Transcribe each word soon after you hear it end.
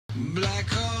Black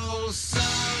hole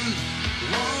sun,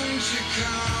 won't you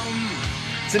come?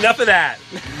 It's enough of that.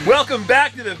 Welcome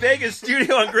back to the Vegas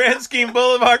studio on Grand Scheme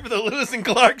Boulevard for the Lewis and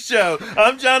Clark Show.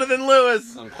 I'm Jonathan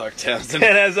Lewis. I'm Clark Townsend.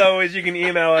 And as always, you can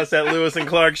email us at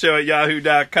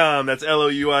lewisandclarkshow@yahoo.com. That's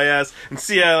LOUIS and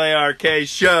CLARK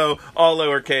show, all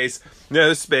lowercase,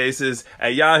 no spaces,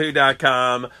 at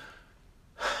yahoo.com.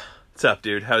 What's up,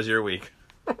 dude? How's your week?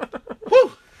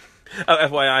 Woo! Oh,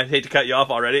 FYI, I hate to cut you off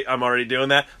already. I'm already doing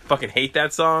that. I fucking hate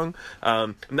that song.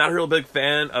 I'm not a real big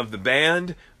fan of the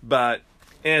band, but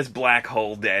it's Black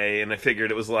Hole Day, and I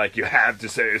figured it was like, you have to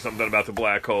say something about the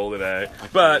black hole today.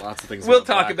 But lots of things we'll about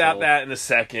talk black about hole. that in a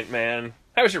second, man.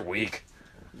 How was your week?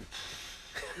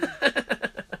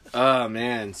 Oh,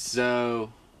 man.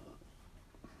 So,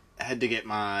 I had to get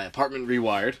my apartment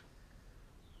rewired.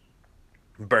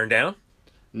 Burned down?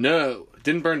 No,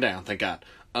 didn't burn down, thank God.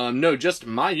 No, just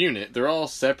my unit. They're all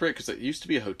separate because it used to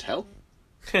be a hotel.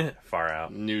 Far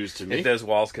out. News to If me. those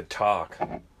walls could talk.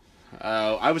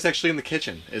 I was actually in the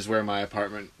kitchen, is where my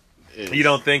apartment is. You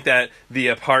don't think that the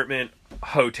apartment,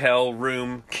 hotel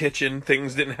room, kitchen,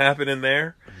 things didn't happen in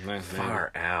there? Man,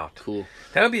 Far out. Cool.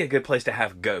 That would be a good place to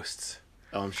have ghosts.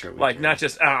 Oh, I'm sure we Like, can. not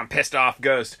just, I'm pissed off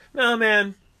ghost. No,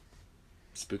 man.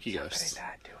 Spooky ghosts.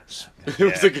 That doing something.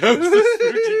 It was a ghost. A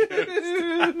spooky ghost.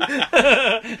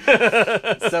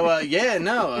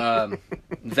 So,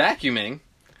 vacuuming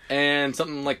and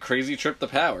something like crazy tripped the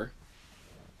power.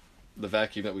 The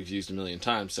vacuum that we've used a million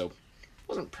times, so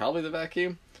wasn't probably the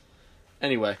vacuum.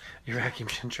 Anyway. Your vacuum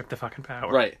didn't trip the fucking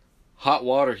power. Right. Hot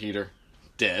water heater,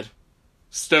 dead.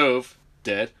 Stove,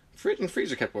 dead. Fridge and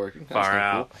freezer kept working. That was Far kinda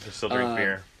out. cool. I still drink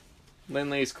beer.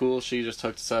 Landlady's cool. She just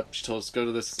hooked us up. She told us to go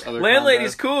to this other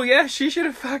Landlady's condo. cool. Yeah, she should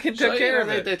have fucking took care of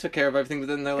it. They took care of everything, but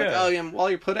then they're like, Good. oh, yeah, while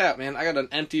you're put out, man, I got an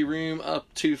empty room up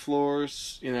 2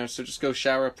 floors, so just go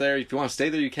shower up there. If you want to stay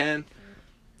there, you can.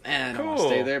 And I don't want to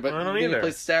Cool. stay there, but I don't you need a either.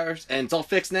 place to shower. And it's all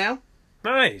fixed now,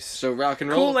 Nice. so rock and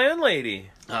roll. Cool landlady.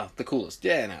 Oh, the coolest.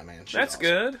 Yeah, no, man. She's That's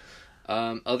awesome.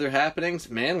 good. Other happenings,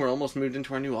 man, we're almost moved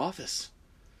into our new office.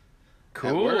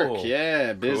 Cool. At work,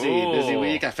 yeah, busy Cool.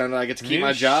 week. I found out I get to keep New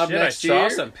my job shit. next I year.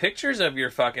 saw some pictures of your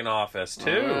fucking office,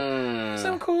 too.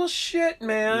 Some cool shit,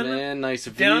 man. Man, nice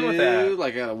view. Down with that.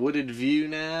 Like, got a wooded view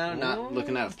now. Not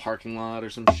looking at a parking lot or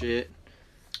some shit.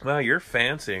 Wow, you're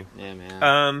fancy. Yeah, man.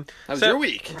 How How was your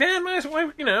week? Man,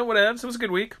 whatever. It was a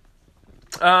good week.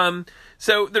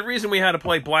 So the reason we had to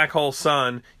play Black Hole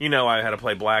Sun, I had to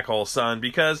play Black Hole Sun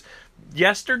because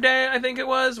yesterday, I think it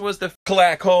was the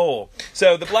black hole.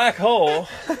 So the black hole,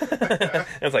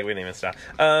 it's like we didn't even stop.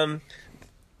 Some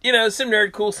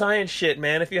nerd cool science shit,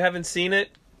 man. If you haven't seen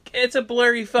it, it's a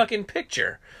blurry fucking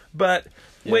picture. But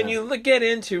when you get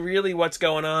into really what's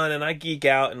going on, and I geek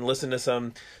out and listen to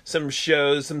some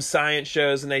shows, some science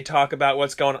shows, and they talk about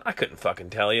what's going on, I couldn't fucking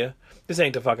tell you. This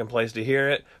ain't the fucking place to hear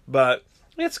it, but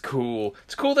it's cool.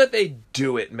 It's cool that they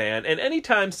do it, man. And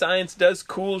anytime science does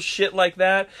cool shit like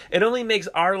that, it only makes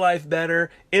our life better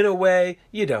in a way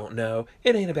you don't know.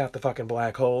 It ain't about the fucking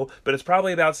black hole, but it's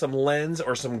probably about some lens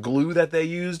or some glue that they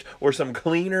used or some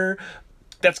cleaner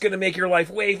that's going to make your life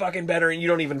way fucking better and you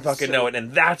don't even fucking know it.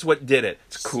 And that's what did it.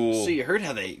 It's cool. So you heard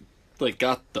how they,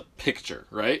 got the picture,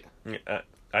 right?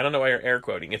 I don't know why you're air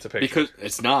quoting. It's a picture. Because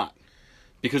it's not.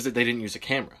 Because they didn't use a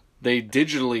camera. They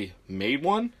digitally made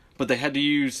one, but they had to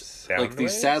use, Sound these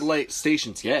waves? satellite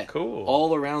stations, Cool.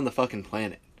 all around the fucking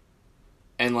planet.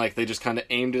 And, they just kind of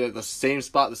aimed it at the same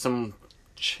spot that some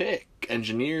chick,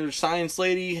 engineer, science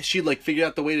lady, she, figured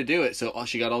out the way to do it. So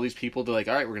she got all these people to, all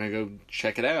right, we're going to go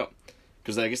check it out.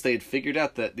 Because I guess they had figured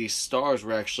out that these stars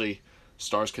were actually...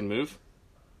 Stars can move.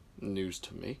 News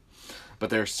to me. But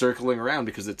they're circling around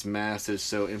because its mass is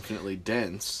so infinitely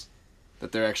dense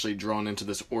that they're actually drawn into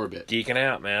this orbit. Geeking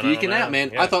out, man. Geeking out,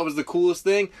 man. Yeah. I thought it was the coolest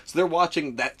thing. So they're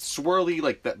watching that swirly,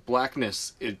 that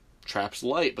blackness. It traps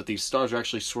light, but these stars are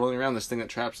actually swirling around this thing that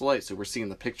traps light. So we're seeing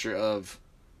the picture of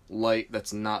light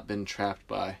that's not been trapped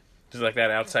by. Just like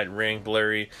that outside ring,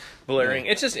 blurring.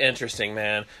 Yeah. It's just interesting,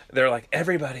 man. They're like,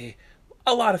 everybody,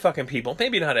 a lot of fucking people,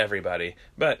 maybe not everybody,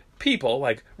 but people,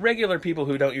 regular people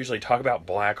who don't usually talk about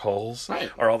black holes, Right.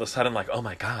 are all of a sudden like, oh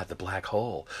my god, the black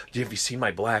hole. Have you seen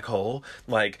my black hole?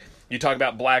 You talk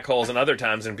about black holes and other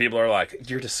times and people are like,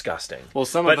 you're disgusting. Well,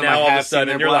 some but of them now I all of a have seen sudden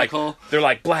their you're black like, hole. they're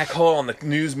like, black hole on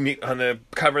the on the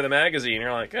cover of the magazine.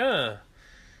 You're like, I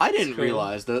didn't cool.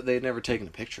 realize that they'd never taken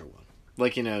a picture of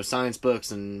one. Science books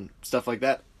and stuff like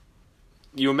that.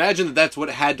 you imagine that that's what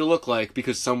it had to look like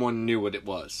because someone knew what it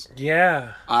was.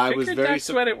 Yeah. I was Figured very that's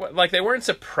what it was. Like, they weren't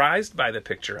surprised by the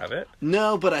picture of it.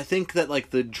 No, but I think that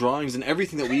like the drawings and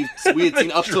everything that we had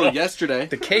seen up till yesterday.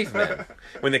 The cavemen.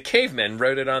 When the cavemen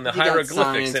wrote it on the You got hieroglyphics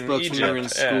science in books Egypt. when you were in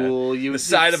school. The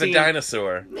side of a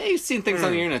dinosaur. Yeah, you've seen things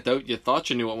on the internet though. You thought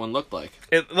you knew what one looked like.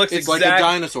 It looks It's like a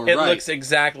dinosaur, It right. looks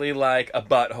exactly like a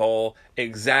butthole,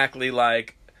 exactly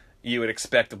like you would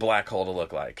expect a black hole to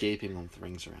look like. Gaping with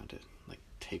rings around it, like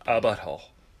tape. A butthole.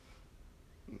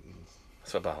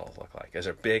 That's what buttholes look like. There's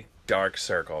a big dark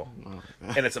circle,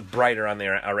 and it's brighter on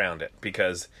there around it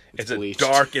because it's a bleached.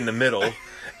 dark in the middle,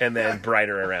 and then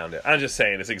brighter around it. I'm just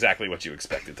saying it's exactly what you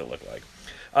expect it to look like.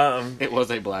 It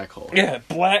was a black hole. Yeah,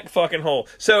 black fucking hole.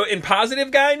 So in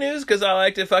positive guy news, because I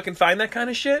like to fucking find that kind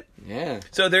of shit. Yeah.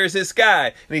 So there's this guy,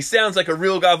 and he sounds like a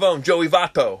real Gavone, Joey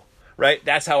Votto, right?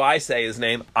 That's how I say his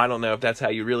name. I don't know if that's how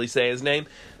you really say his name.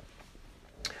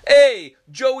 Hey,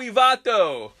 Joey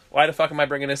Votto. Why the fuck am I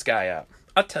bringing this guy up?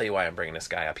 I'll tell you why I'm bringing this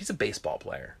guy up. He's a baseball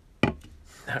player.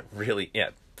 Not really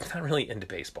into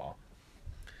baseball.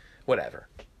 Whatever.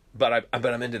 But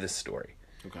I'm into this story.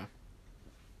 Okay.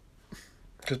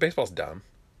 Because baseball's dumb.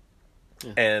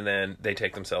 Yeah. And then they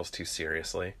take themselves too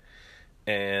seriously.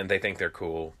 And they think they're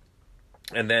cool.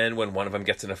 And then when one of them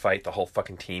gets in a fight, the whole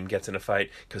fucking team gets in a fight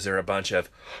because they're a bunch of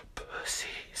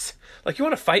pussies. Like, you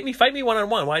want to fight me? Fight me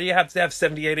one-on-one. Why do you have to have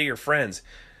 78 of your friends?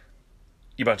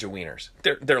 You bunch of wieners.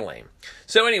 They're lame.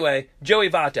 So anyway, Joey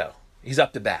Votto. He's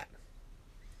up to bat.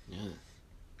 Yeah.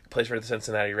 Plays for the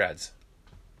Cincinnati Reds.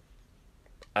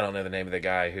 I don't know the name of the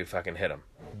guy who fucking hit him.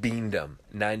 Beamed him.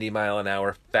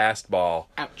 90-mile-an-hour fastball.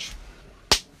 Ouch.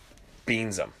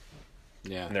 Beans him.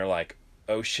 Yeah. And they're like,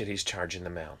 oh shit, he's charging the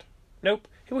mound. Nope.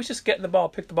 He was just getting the ball,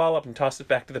 picked the ball up, and tossed it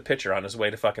back to the pitcher on his way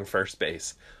to fucking first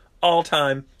base.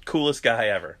 All-time coolest guy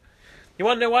ever. You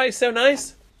want to know why he's so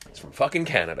nice? He's from fucking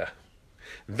Canada.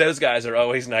 Those guys are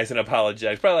always nice and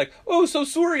apologetic. Probably like, oh, so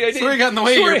sorry I didn't... Sorry I got in the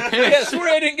way of your pitch. Yeah,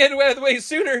 sorry I didn't get out of the way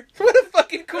sooner. What a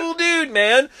fucking cool dude,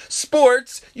 man.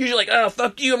 Sports, usually like, oh,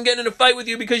 fuck you, I'm getting in a fight with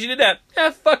you because you did that.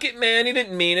 Ah, fuck it, man, he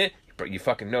didn't mean it. But you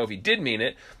fucking know if he did mean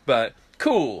it. But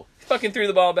cool. Fucking threw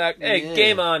the ball back. Hey, Yeah.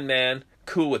 game on, man.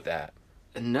 Cool with that.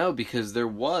 No, because there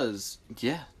was...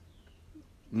 Yeah.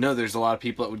 No, there's a lot of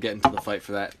people that would get into the fight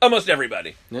for that. Almost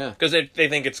everybody. Yeah. Because they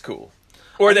think it's cool.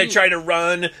 Or they try to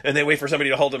run, and they wait for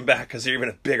somebody to hold them back because they're even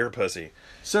a bigger pussy.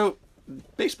 So,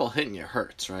 baseball hitting you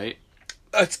hurts, right?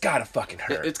 It's gotta fucking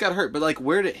hurt. It's gotta hurt, but like,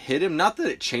 where did it hit him? Not that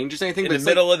it changes anything, in but the it's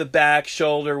middle of the back,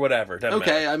 shoulder, whatever. Doesn't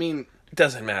okay, matter. I mean... It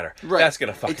doesn't matter. Right. That's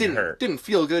gonna It fucking hurt. didn't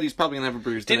feel good. He's probably gonna have a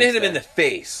bruise. Didn't hit him in the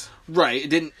face. Right.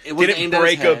 It wasn't Didn't aimed at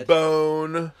break his a head.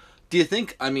 bone. Do you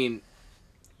think? I mean,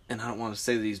 and I don't want to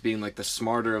say that he's being like the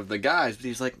smarter of the guys, but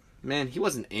he's like, man, he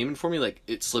wasn't aiming for me. Like,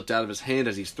 it slipped out of his hand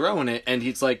as he's throwing it, and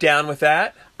he's like, Down with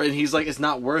that. and he's like, it's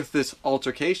not worth this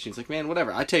altercation. He's like, man,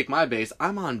 whatever. I take my base.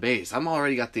 I'm on base. I'm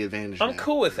already got the advantage. I'm now.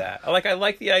 cool with that. I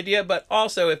like the idea, but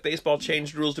also if baseball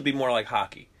changed rules to be more like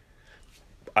hockey.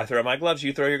 I throw my gloves,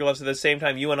 you throw your gloves at the same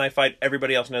time, you and I fight,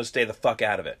 everybody else knows stay the fuck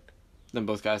out of it. Then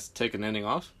both guys take an inning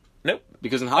off Nope.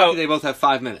 because in hockey Oh. they both have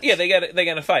 5 minutes. Yeah, they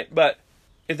gotta fight, but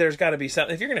if there's gotta be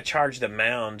something. If you're gonna charge the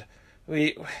mound,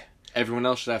 Everyone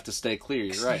else should have to stay clear.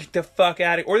 You're right. Get the fuck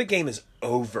out of it, or the game is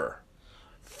over.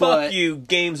 But- Fuck you,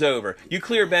 game's over. You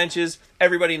clear benches,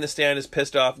 everybody in the stand is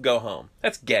pissed off, go home.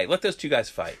 That's gay. Let those two guys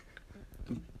fight.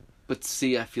 But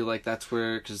see, I feel like that's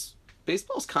where, because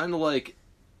baseball's kind of like,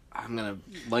 I'm going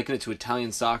to liken it to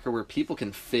Italian soccer where people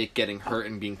can fake getting hurt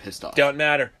and being pissed off. Don't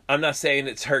matter. I'm not saying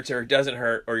it hurts or it doesn't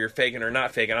hurt, or you're faking or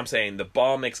not faking. I'm saying the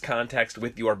ball makes contact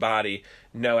with your body,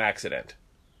 no accident.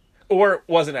 Or it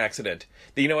was an accident.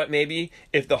 You know what, maybe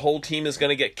if the whole team is going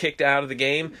to get kicked out of the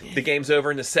game, the game's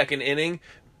over in the second inning,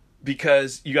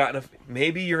 because you got enough.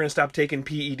 Maybe you're going to stop taking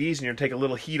PEDs and you're going to take a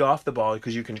little heat off the ball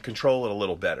because you can control it a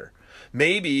little better.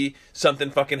 Maybe something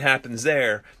fucking happens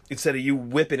there instead of you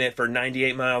whipping it for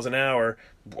 98 miles an hour,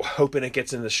 hoping it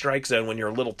gets in the strike zone when you're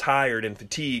a little tired and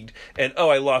fatigued, and oh,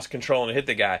 I lost control and hit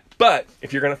the guy. But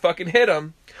if you're going to fucking hit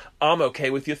him, I'm okay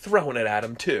with you throwing it at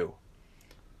him too.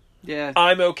 Yeah.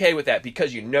 I'm okay with that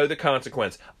because you know the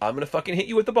consequence. I'm going to fucking hit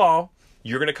you with the ball.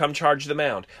 You're going to come charge the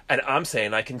mound. And I'm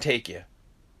saying I can take you.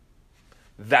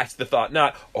 That's the thought.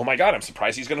 Not, oh my God, I'm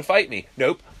surprised he's going to fight me.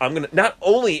 Nope. Not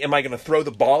only am I going to throw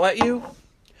the ball at you,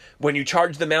 when you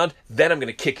charge the mound, then I'm going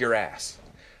to kick your ass.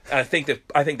 And I think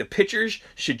the pitchers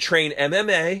should train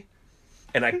MMA,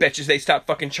 and I bet you they stop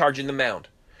fucking charging the mound.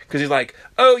 Because he's like,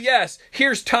 oh yes,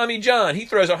 here's Tommy John. He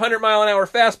throws a 100-mile-an-hour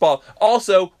fastball.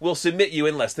 Also, will submit you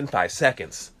in less than 5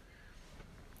 seconds.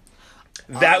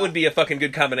 That would be a fucking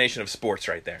good combination of sports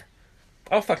right there.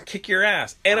 I'll fucking kick your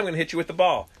ass, and I'm going to hit you with the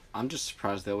ball. I'm just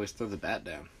surprised they always throw the bat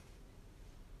down.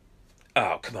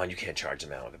 Oh, come on, you can't charge the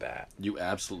mound with a bat. You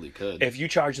absolutely could. If you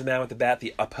charge the mound with the bat,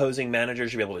 the opposing manager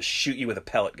should be able to shoot you with a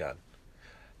pellet gun.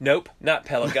 Nope, not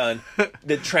pellet gun.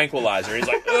 The tranquilizer. He's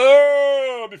like,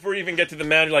 oh, before you even get to the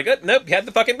mound, you're like, oh, nope, you had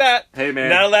the fucking bat. Hey, man.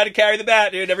 Not allowed to carry the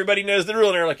bat, dude. Everybody knows the rule.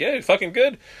 And they're like, yeah, fucking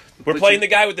good. We're playing the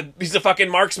guy with he's a fucking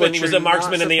marksman. He was a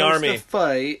marksman in the army. To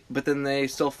fight, but then they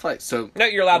still fight. So no,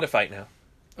 you're allowed to fight now.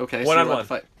 Okay, one so on one.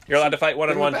 fight. You're allowed to fight one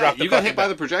on one. Drop the You got fucking hit by bat.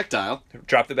 the projectile.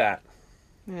 Drop the bat.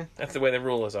 Yeah. That's the way the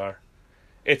rules are.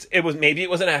 Maybe it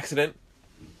was an accident.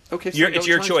 Okay, so It's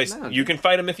your choice. You can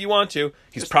fight him if you want to.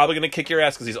 He's probably going to kick your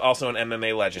ass because he's also an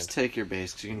MMA legend. Just take your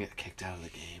base because you can get kicked out of the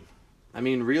game. I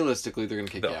mean, realistically, they're going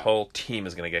to kick you The out. whole team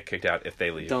is going to get kicked out if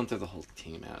they leave. Don't throw the whole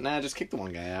team out. Nah, just kick the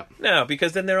one guy out. No,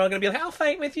 because then they're all going to be like, I'll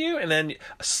fight with you. And then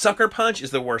a sucker punch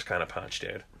is the worst kind of punch,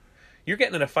 dude. You're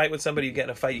getting in a fight with somebody, you get in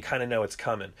a fight, you kind of know it's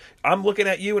coming. I'm looking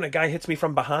at you and a guy hits me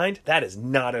from behind. That is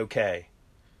not okay.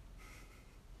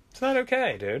 It's not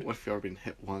okay, dude. What if you're already been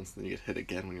hit once, then you get hit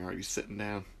again when you're already sitting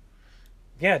down?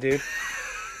 Yeah, dude.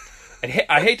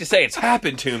 I hate to say it's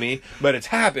happened to me, but it's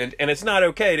happened, and it's not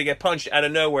okay to get punched out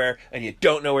of nowhere and you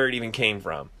don't know where it even came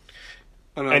from.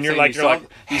 And you're like,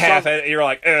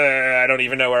 I don't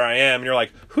even know where I am. And you're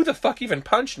like, who the fuck even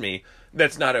punched me?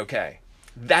 That's not okay.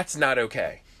 That's not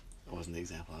okay. That wasn't the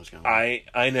example I was going with.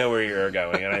 I know where you're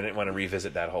going, and I didn't want to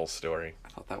revisit that whole story. I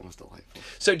thought that one was delightful.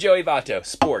 So Joey Votto,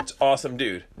 sports, awesome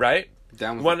dude, right?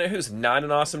 Down with One who's not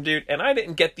an awesome dude, and I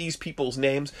didn't get these people's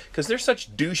names because they're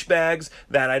such douchebags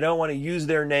that I don't want to use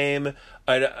their name.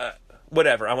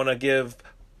 Whatever, I want to give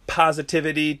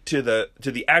positivity to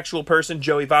the actual person,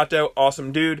 Joey Votto,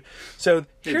 awesome dude. So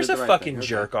here's a fucking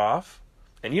jerk off,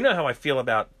 and you know how I feel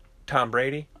about Tom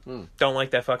Brady. Don't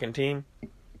like that fucking team.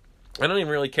 I don't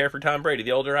even really care for Tom Brady.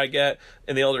 The older I get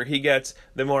and the older he gets,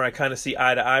 the more I kind of see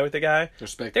eye to eye with the guy.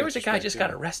 There was a guy just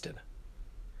got arrested.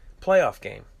 Playoff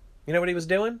game. You know what he was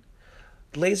doing?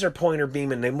 Laser pointer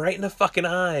beaming him right in the fucking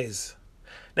eyes.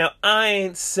 Now, I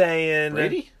ain't saying...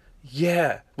 Brady?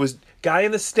 Yeah. Was guy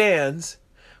in the stands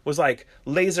was like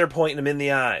laser pointing him in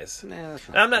the eyes. Nah, that's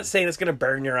not I'm not saying it's going to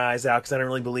burn your eyes out because I don't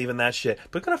really believe in that shit.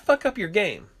 But it's going to fuck up your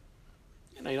game.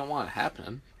 You know, you don't want it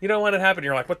happening. You don't want it to happen.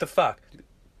 You're like, what the fuck?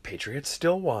 Patriots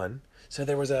still won. So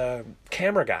there was a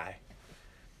camera guy.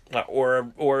 Or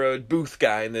a booth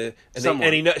guy, and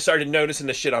he started noticing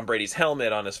the shit on Brady's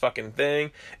helmet on his fucking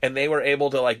thing, and they were able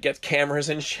to like get cameras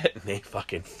and shit, and they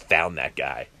fucking found that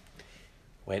guy.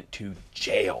 Went to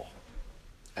jail.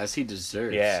 As he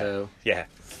deserved. Yeah, So. yeah.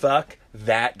 Fuck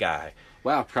that guy.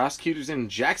 Wow, prosecutors in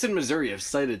Jackson, Missouri have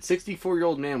cited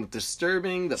 64-year-old man with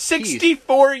disturbing the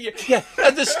 64 years. Yeah,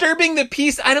 disturbing the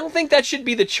peace. I don't think that should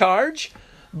be the charge.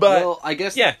 But well, I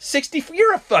guess yeah, 64.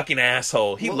 You're a fucking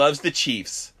asshole. He loves the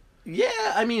Chiefs.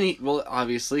 Yeah, I mean,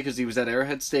 obviously, because he was at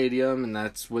Arrowhead Stadium, and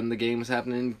that's when the game was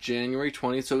happening, January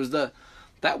 20th. So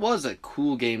that was a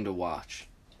cool game to watch.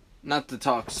 Not to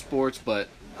talk sports, but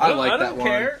I like that one.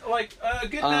 I don't care. Like a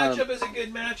good matchup is a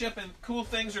good matchup, and cool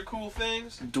things are cool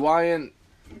things. Dwyan,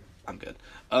 I'm good.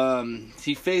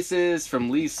 He faces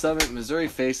from Lee's Summit, Missouri,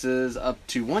 faces up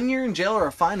to 1 year in jail or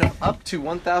a fine of up to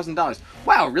 $1,000.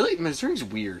 Wow, really? Missouri's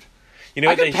weird. You know,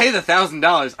 I could pay the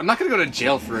 $1,000. I'm not gonna go to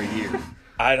jail for a year.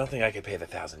 I don't think I could pay the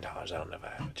 $1,000. I don't know if I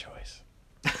have a choice.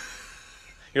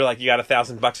 You're like, you got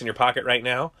 $1,000 in your pocket right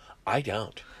now? I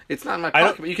don't. It's not in my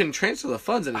pocket, but you can transfer the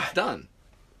funds and it's done.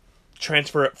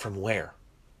 Transfer it from where?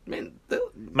 Man,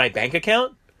 my bank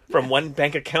account? From one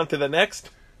bank account to the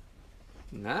next?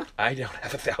 Nah. I don't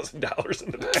have $1,000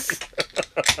 in the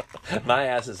bank. My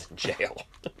ass is in jail.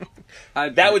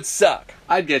 That would suck.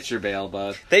 I'd get your bail,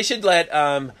 bud. They should let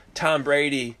Tom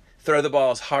Brady throw the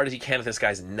ball as hard as he can at this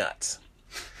guy's nuts.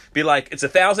 Be like, it's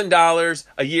 $1,000,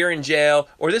 a year in jail,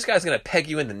 or this guy's going to peg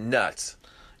you in the nuts.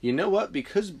 You know what?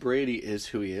 Because Brady is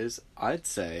who he is, I'd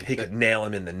say... He could nail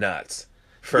him in the nuts.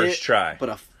 First try. But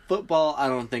a football, I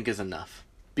don't think is enough.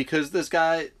 Because this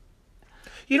guy...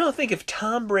 You don't think if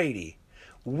Tom Brady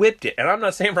whipped it, and I'm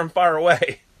not saying from far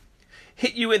away,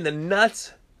 hit you in the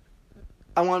nuts...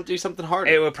 I want to do something harder.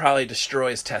 It would probably destroy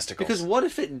his testicles. Because what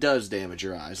if it does damage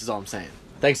your eyes, is all I'm saying.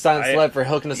 Thanks, Science Celeb, for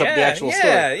hooking us up with the actual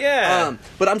story. Yeah.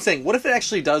 But I'm saying, what if it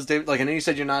actually does damage... Like, I know you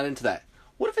said you're not into that.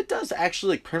 What if it does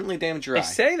actually permanently damage your eye? I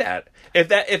say that.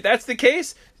 If that's the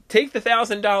case, take the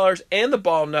 $1,000 and the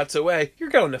ball nuts away. You're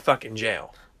going to fucking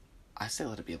jail. I say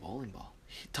let it be a bowling ball.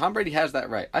 Tom Brady has that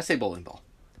right. I say bowling ball.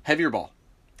 Heavier ball.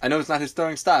 I know it's not his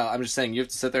throwing style. I'm just saying you have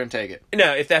to sit there and take it.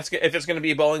 No, if it's going to be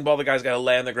a bowling ball, the guy's got to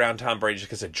lay on the ground. Tom Brady just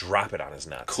gets to drop it on his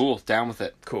nuts. Cool. Down with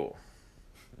it. Cool.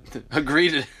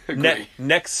 Agreed.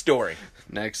 Next story.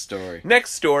 Next story.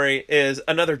 Next story is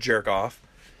another jerk off.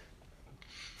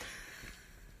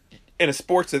 in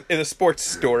a sports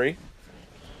story.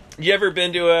 You ever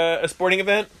been to a sporting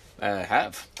event? I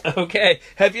have. Okay.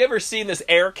 Have you ever seen this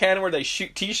air cannon where they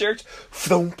shoot T-shirts?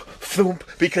 Thump, thump,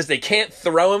 because they can't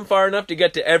throw them far enough to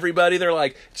get to everybody. They're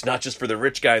like, it's not just for the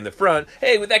rich guy in the front.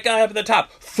 Hey, with that guy up at the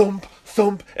top, thump,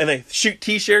 thump, and they shoot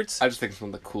T-shirts. I just think it's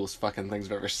one of the coolest fucking things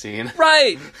I've ever seen.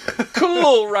 Right.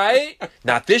 Cool, right?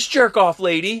 Not this jerk-off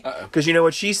lady. Because you know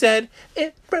what she said?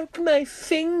 It broke my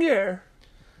finger.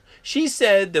 She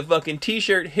said the fucking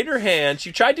T-shirt hit her hand.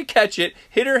 She tried to catch it,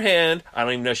 hit her hand. I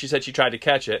don't even know. She said she tried to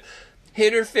catch it.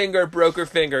 Hit her finger, broke her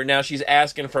finger. Now she's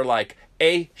asking for like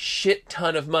a shit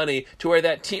ton of money to where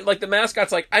that team, like the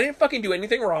mascot's like, I didn't fucking do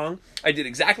anything wrong. I did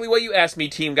exactly what you asked me,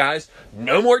 team guys.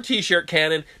 No more T-shirt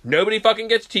cannon. Nobody fucking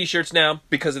gets T-shirts now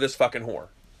because of this fucking whore.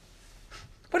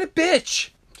 What a bitch.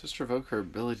 Just revoke her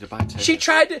ability to buy tickets. She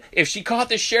tried to, if she caught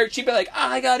the shirt, she'd be like,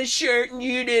 I got a shirt and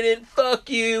you didn't. Fuck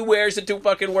you. Wears it to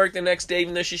fucking work the next day,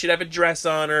 even though she should have a dress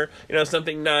on her, you know,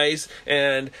 something nice,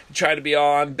 and try to be,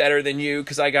 oh, I'm better than you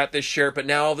because I got this shirt. But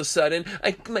now all of a sudden,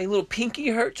 my little pinky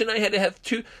hurts and I had to have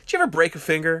two. Did you ever break a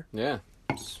finger? Yeah.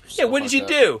 Yeah, what did you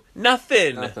do?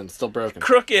 Nothing. Nothing. Still broken.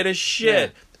 Crooked as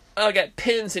shit. Yeah. Oh, I got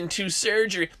pins and 2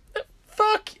 surgery.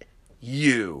 Fuck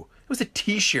you. It was a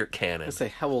T-shirt cannon. Let's say,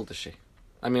 how old is she?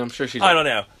 I mean, I'm sure she's... I don't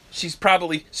know. She's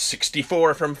probably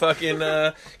 64 from fucking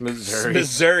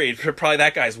Missouri. Probably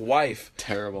that guy's wife.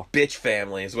 Terrible. Bitch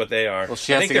family is what they are. Well,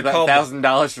 she has to get that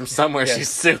 $1,000 from somewhere. Yeah. She's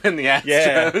suing the Astros.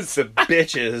 Yeah, the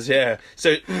bitches, yeah.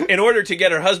 So in order to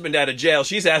get her husband out of jail,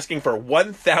 she's asking for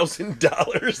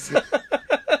 $1,000.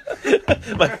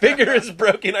 My finger is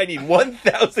broken. I need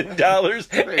 $1,000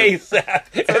 ASAP.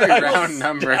 It's a very round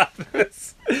number.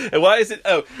 And why is it?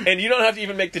 Oh, and you don't have to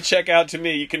even make the check out to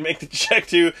me. You can make the check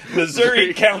to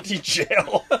Missouri County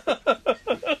Jail.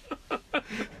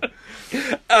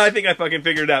 I think I fucking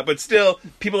figured it out. But still,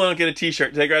 people don't get a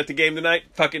T-shirt. Take her out to the game tonight.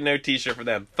 Fucking no T-shirt for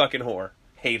them. Fucking whore.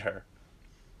 Hate her.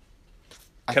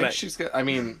 I think she's got... I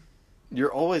mean...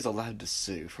 You're always allowed to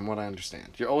sue, from what I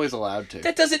understand. You're always allowed to.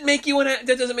 That doesn't make you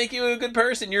a good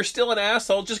person. You're still an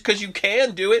asshole just because you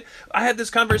can do it. I had this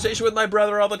conversation with my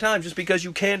brother all the time. Just because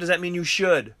you can, does that mean you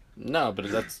should? No, but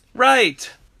that's...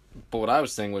 Right. But what I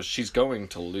was saying was she's going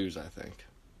to lose, I think.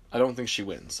 I don't think she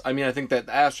wins. I mean, I think that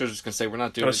the Astros are just going to say, we're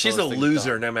not doing it. She's a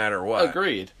loser no matter what.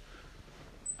 Agreed.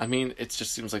 I mean, it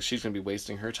just seems like she's going to be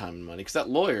wasting her time and money. Because that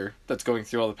lawyer that's going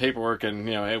through all the paperwork and,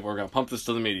 you know, hey, we're going to pump this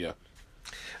to the media.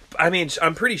 I mean,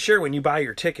 I'm pretty sure when you buy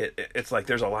your ticket, it's like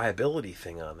there's a liability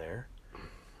thing on there.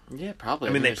 Yeah, probably.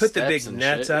 I mean, they put the big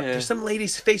nets up. Yeah. There's some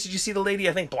lady's face. Did you see the lady,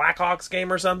 I think Blackhawks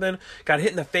game or something? Got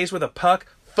hit in the face with a puck.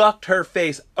 Fucked her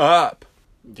face up.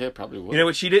 Yeah, probably would. You know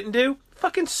what she didn't do?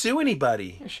 Fucking sue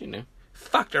anybody. Yeah, she knew.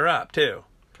 Fucked her up, too.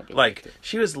 Probably like,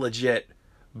 she was legit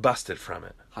busted from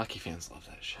it. Hockey fans love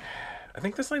that shit. I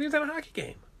think this lady was at a hockey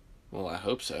game. Well, I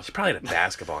hope so. She's probably at a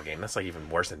basketball game. That's like even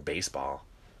worse than baseball.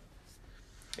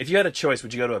 If you had a choice,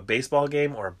 would you go to a baseball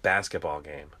game or a basketball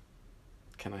game?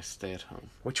 Can I stay at home?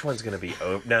 Which one's going to be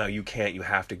over? No, you can't. You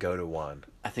have to go to one.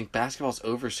 I think basketball's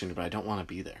over sooner, but I don't want to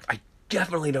be there. I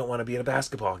definitely don't want to be at a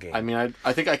basketball game. I mean,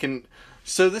 I think I can...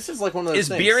 So this is like one of those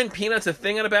things. Is beer and peanuts a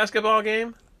thing at a basketball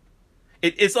game?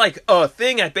 It's like a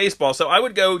thing at baseball, so I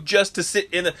would go just to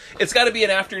sit in the... It's got to be an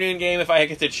afternoon game if I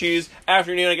get to choose.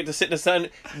 Afternoon, I get to sit in the sun,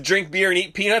 drink beer, and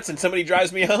eat peanuts, and somebody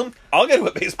drives me home. I'll go to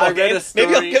a baseball game.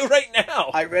 Maybe I'll go right now.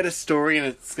 I read a story, and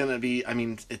it's going to be... I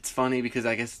mean, it's funny because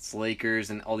I guess it's Lakers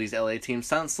and all these LA teams.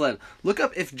 Silent Celeb. Look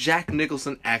up if Jack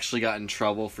Nicholson actually got in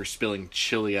trouble for spilling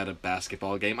chili at a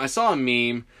basketball game. I saw a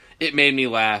meme. It made me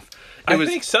laugh. I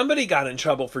think somebody got in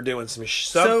trouble for doing something.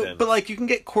 So, but like you can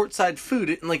get courtside food,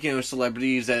 and like you know,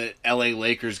 celebrities at LA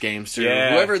Lakers games or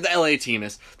whoever the LA team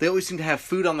is, they always seem to have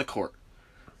food on the court.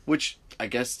 Which I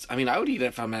guess, I mean, I would eat it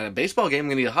if I'm at a baseball game. I'm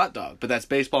gonna eat a hot dog, but that's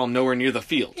baseball. I'm nowhere near the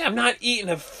field. Yeah, I'm not eating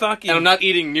a fucking. And I'm not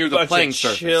eating near the playing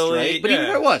surface, chili, right? But even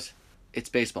where it was. It's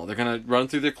baseball. They're going to run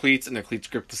through their cleats, and their cleats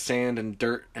grip the sand and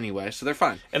dirt anyway, so they're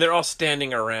fine. And they're all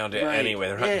standing around it anyway.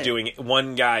 They're not doing it.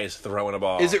 One guy is throwing a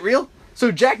ball. Is it real?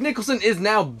 So Jack Nicholson is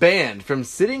now banned from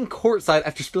sitting courtside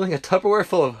after spilling a Tupperware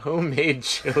full of homemade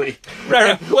chili.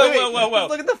 Right. Whoa.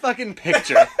 Look at the fucking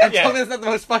picture. And tell me that's not the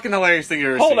most fucking hilarious thing you've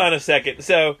ever seen. Hold on a second.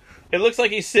 So, it looks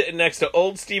like he's sitting next to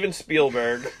old Steven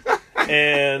Spielberg.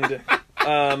 And,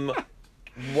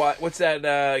 what's that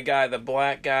guy, the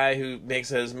black guy who makes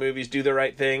his movies Do the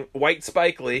Right Thing? White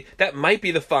Spike Lee. That might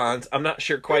be the Fonz. I'm not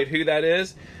sure quite who that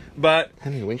is. But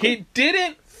he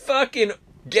didn't fucking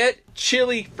get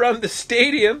chili from the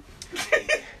stadium.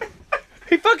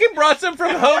 He fucking brought some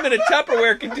from home in a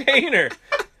Tupperware container.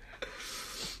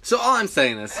 So all I'm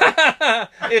saying is...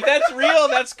 if that's real,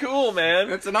 that's cool,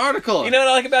 man. It's an article. You know what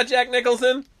I like about Jack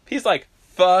Nicholson? He's like,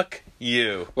 fuck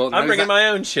you. Well, I'm bringing my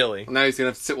own chili. Now he's gonna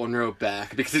have to sit one row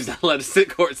back because he's not allowed to sit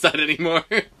courtside anymore.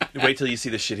 Wait till you see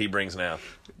the shit he brings now.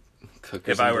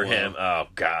 Cookers If I and were boil. him, oh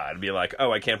God, I'd be like,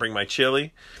 oh, I can't bring my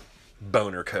chili?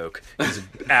 Boner Coke. He's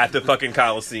at the fucking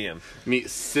Coliseum. Meet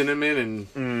Cinnamon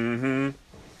and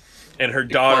And her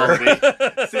daughter.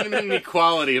 Equality. Cinnamon and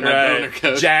Equality in my boner Right.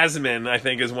 coat. Jasmine, I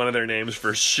think, is one of their names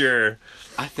for sure.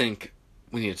 I think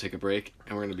we need to take a break,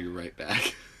 and we're gonna be right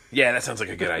back. Yeah, that sounds like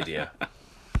a good idea.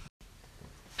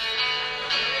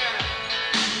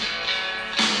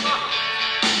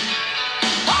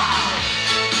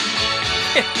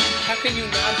 How can you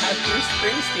not have Bruce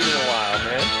Springsteen in a while,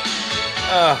 man?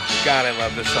 Oh, God, I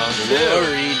love this song too.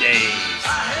 Glory days.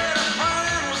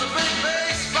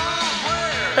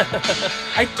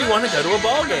 I do want to go to a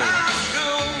ball game.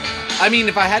 I mean,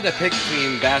 if I had to pick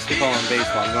between basketball and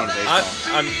baseball, I'm going to baseball.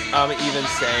 I'm even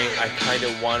saying I kind of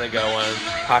want to go on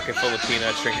pocket full of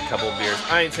peanuts, drink a couple of beers.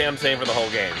 I ain't saying I'm saying for the whole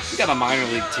game. We got a minor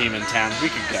league team in town. We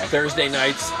could go. Thursday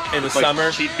nights in the With, like, summer,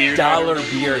 cheap beer dollar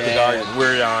garden. beer at the Yeah. Garden.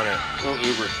 We're on it. We'll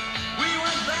Uber.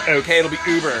 Okay, it'll be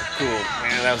Uber. Cool.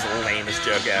 Man, that was the lamest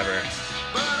joke ever.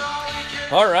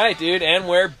 All right, dude, and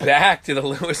we're back to the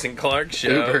Lewis and Clark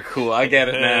show. Uber cool. I get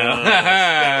it now.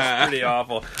 That was pretty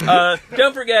awful.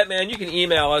 Don't forget, man, you can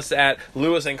email us at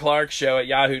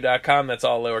lewisandclarkshow@yahoo.com. That's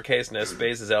all lowercase, no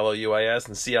spaces, LOUIS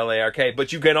and CLARK.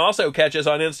 But you can also catch us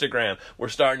on Instagram. We're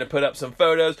starting to put up some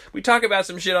photos. We talk about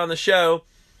some shit on the show.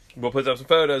 We'll put up some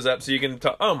photos up so you can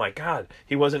talk. Oh my God,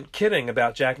 he wasn't kidding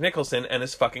about Jack Nicholson and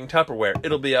his fucking Tupperware.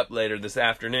 It'll be up later this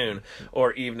afternoon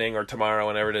or evening or tomorrow,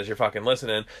 whenever it is you're fucking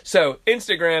listening. So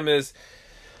Instagram is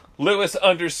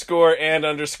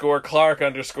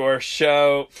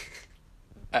Lewis_and_Clark_show.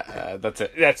 That's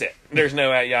it. That's it. There's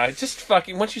no yeah. Just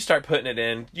fucking once you start putting it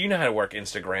in, you know how to work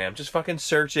Instagram. Just fucking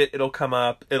search it. It'll come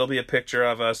up. It'll be a picture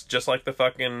of us, just like the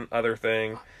fucking other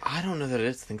thing. I don't know that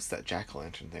it thinks that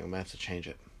jack-o'-lantern thing. I'm going to have to change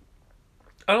it.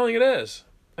 I don't think it is.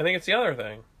 I think it's the other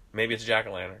thing. Maybe it's a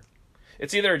jack-o'-lantern.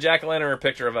 It's either a jack-o'-lantern or a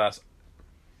picture of us.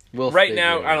 Right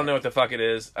now, I don't know what the fuck it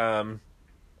is. I'll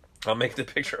make the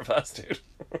picture of us, dude.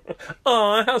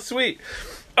 Aw, how sweet.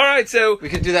 All right, so... We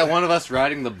could do that one of us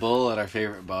riding the bull at our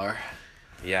favorite bar.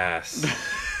 Yes.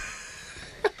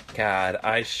 God,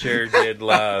 I sure did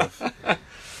love...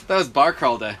 That was bar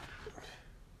crawl day.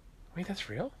 Wait, that's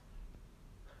real?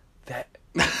 That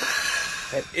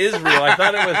is real. I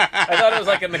thought it was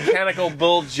like a mechanical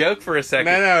bull joke for a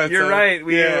second. No, it's You're right.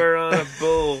 We yeah. were on a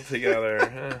bull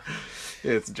together.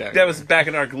 It's Jack. That was back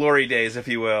in our glory days, if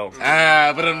you will. But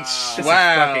I'm This is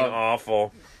fucking wow.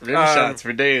 awful. Rim shots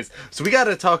for days. So we got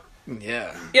to talk.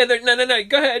 Yeah. Yeah, no.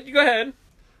 Go ahead.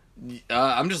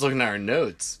 I'm just looking at our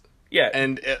notes. Yeah,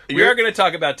 And we are going to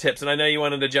talk about tips, and I know you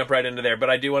wanted to jump right into there, but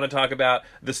I do want to talk about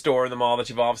the store in the mall that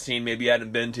you've all seen, maybe you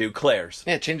hadn't been to, Claire's.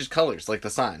 Yeah, it changes colors like the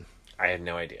sign. I had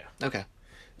no idea. Okay.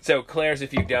 So Claire's,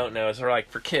 if you don't know, is sort of like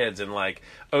for kids, and like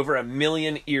over 1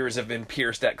 million ears have been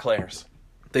pierced at Claire's.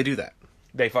 They do that.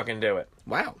 They fucking do it.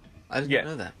 Wow. I didn't Yeah,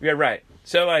 know that. Yeah, right.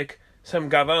 So like some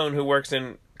gavone who works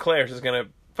in Claire's is going to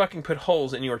fucking put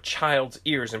holes in your child's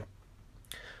ears, and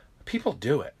people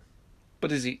do it.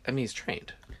 But is he? I mean, he's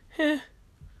trained.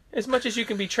 As much as you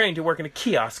can be trained to work in a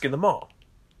kiosk in the mall.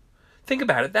 Think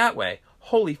about it that way.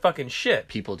 Holy fucking shit.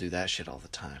 People do that shit all the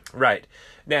time. Right.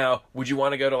 Now, would you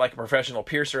want to go to like a professional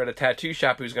piercer at a tattoo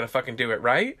shop who's going to fucking do it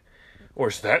right? Or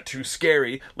is that too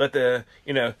scary? Let the,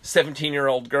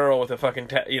 17-year-old girl with a fucking,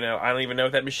 I don't even know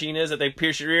what that machine is that they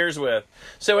pierce your ears with.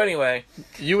 So anyway.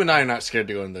 You and I are not scared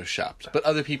to go in those shops, but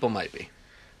other people might be.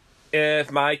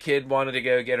 If my kid wanted to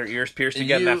go get her ears pierced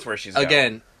again, that's where she's going.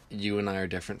 Again, you and I are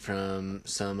different from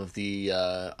some of the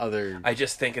other... I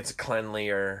just think it's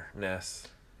cleanliness.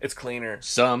 It's cleaner.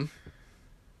 Some.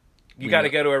 You got to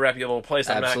go to a reputable place.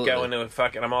 I'm Absolutely. not going to a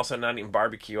fucking... I'm also not eating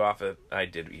barbecue off of... I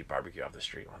did eat barbecue off the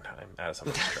street one time out of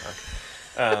somebody's trunk.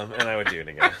 And I would do it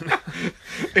again.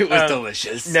 It was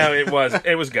delicious. No, it was.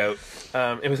 It was goat.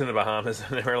 It was in the Bahamas,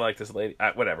 and they were like this lady.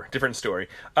 Whatever, different story.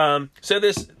 So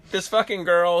this fucking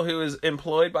girl who is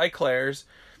employed by Claire's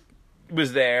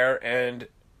was there, and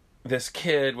this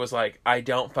kid was like, I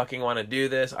don't fucking want to do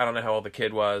this. I don't know how old the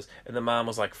kid was, and the mom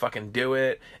was like, fucking do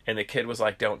it. And the kid was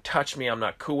like, don't touch me. I'm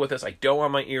not cool with this. I don't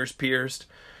want my ears pierced.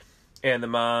 And the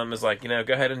mom was like,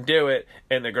 go ahead and do it.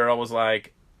 And the girl was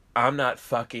like, I'm not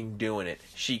fucking doing it.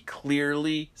 She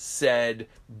clearly said,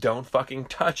 don't fucking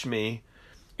touch me.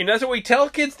 And that's what we tell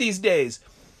kids these days.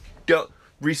 Don't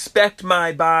respect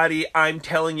my body. I'm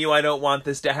telling you I don't want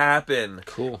this to happen.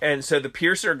 Cool. And so the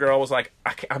piercer girl was like,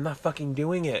 I'm not fucking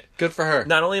doing it. Good for her.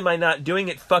 Not only am I not doing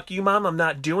it, fuck you, Mom, I'm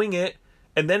not doing it.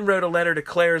 and then wrote a letter to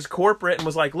Claire's corporate and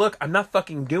was like, look, I'm not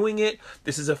fucking doing it.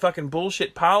 This is a fucking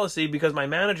bullshit policy because my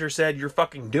manager said you're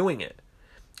fucking doing it.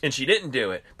 And she didn't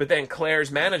do it. But then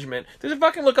Claire's management, there's a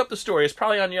fucking look up the story. It's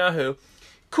probably on Yahoo.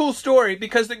 Cool story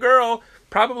because the girl,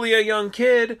 probably a young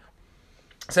kid,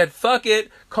 said fuck it,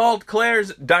 called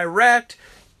Claire's direct,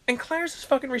 and Claire's is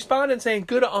fucking responding saying,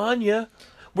 good on ya.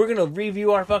 We're going to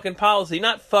review our fucking policy.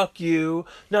 Not fuck you,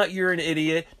 not you're an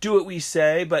idiot, do what we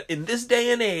say. But in this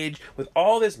day and age, with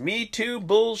all this Me Too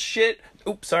bullshit,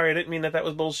 oops, sorry, I didn't mean that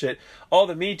was bullshit. All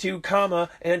the Me Too,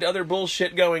 and other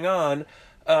bullshit going on,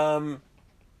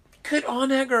 good on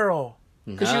that girl.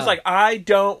 Because she was like, I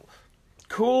don't,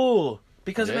 cool.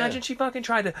 Because imagine she fucking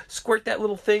tried to squirt that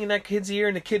little thing in that kid's ear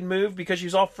and the kid moved because she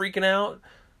was all freaking out.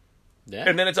 Yeah.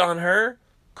 And then it's on her.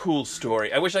 Cool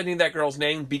story. I wish I knew that girl's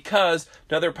name because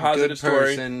another positive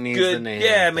story. Needs the name,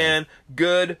 yeah, man.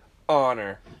 Good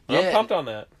honor. Yeah. I'm pumped on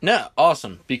that. No,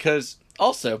 awesome. Because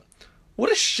also,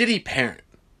 what a shitty parent.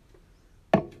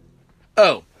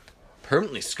 Oh,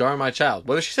 permanently scar my child.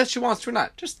 Whether she says she wants to or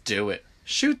not, just do it.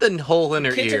 Shoot the hole in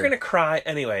her ear. Kids are gonna cry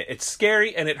anyway. It's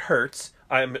scary and it hurts.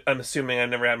 I'm assuming I've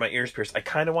never had my ears pierced. I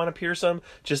kind of want to pierce them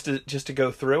just to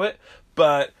go through it.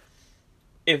 But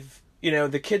if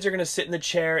the kids are going to sit in the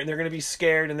chair and they're going to be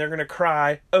scared and they're going to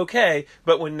cry, okay.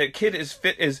 But when the kid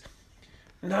is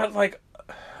not like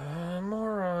a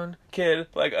moron kid,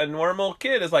 like a normal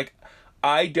kid is like,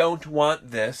 I don't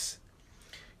want this.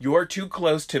 You're too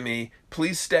close to me.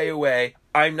 Please stay away.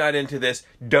 I'm not into this.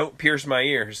 Don't pierce my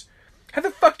ears. How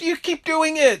the fuck do you keep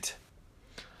doing it?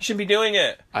 You shouldn't be doing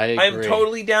it. I agree. I'm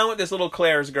totally down with this little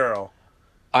Claire's girl.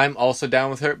 I'm also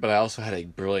down with her, but I also had a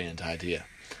brilliant idea.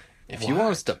 If you want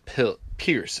us to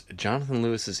pierce Jonathan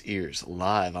Lewis's ears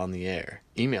live on the air,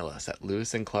 email us at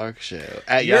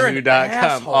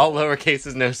lewisandclarkshow@yahoo.com. All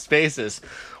lowercases, no spaces.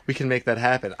 We can make that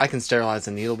happen. I can sterilize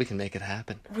a needle. We can make it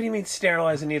happen. What do you mean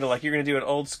sterilize a needle? Like you're going to do it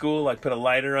old school? Like put a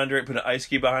lighter under it, put an ice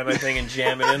cube behind my thing and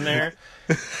jam it in there?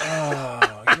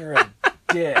 Oh, you're a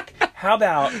dick. How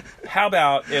about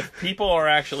if people are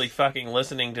actually fucking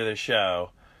listening to the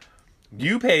show,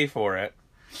 you pay for it,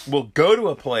 we'll go to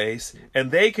a place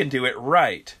and they can do it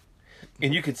right.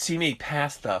 And you can see me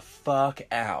pass the fuck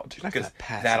out. Because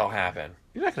that'll happen.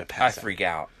 You're not going to pass I freak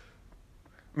out.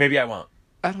 Maybe I won't.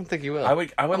 I don't think you will.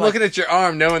 I'm looking at your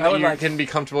arm knowing that you can be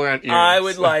comfortable around ears. I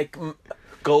would like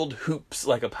gold hoops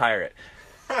like a pirate.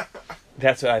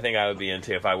 That's what I think I would be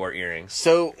into if I wore earrings.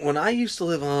 So, when I used to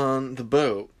live on the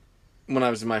boat, when I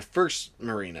was in my first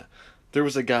marina, there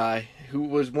was a guy who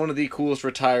was one of the coolest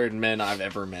retired men I've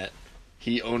ever met.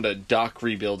 He owned a dock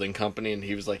rebuilding company, and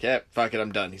he was like, yeah, fuck it,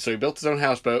 I'm done. So he built his own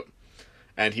houseboat,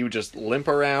 and he would just limp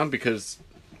around because,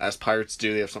 as pirates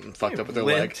do, they have something fucked up with their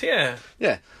leg. Yeah.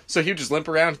 Yeah. So he would just limp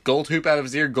around, gold hoop out of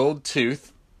his ear, gold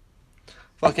tooth,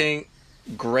 fucking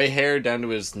gray hair down to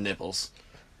his nipples.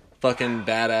 Fucking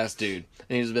badass dude.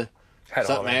 And he was like, what's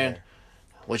up, man?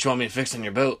 What you want me to fix on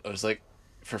your boat? I was like,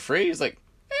 for free? He's like,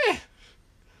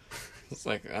 It's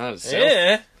like,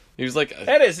 He was like,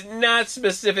 that is not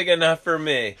specific enough for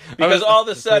me. Because all of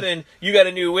a sudden, you got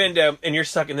a new window, and you're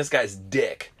sucking this guy's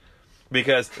dick.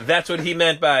 Because that's what he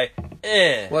meant by,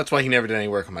 Well, that's why he never did any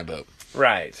work on my boat.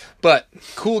 Right. But,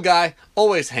 cool guy,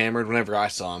 always hammered whenever I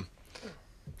saw him.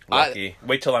 Lucky.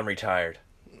 Wait till I'm retired.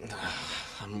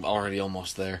 I'm already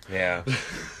almost there. Yeah.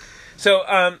 So,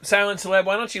 Silent Celeb,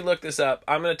 why don't you look this up?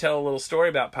 I'm going to tell a little story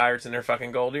about pirates and their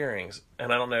fucking gold earrings.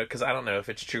 And I don't know, because I don't know if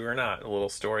it's true or not. A little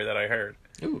story that I heard.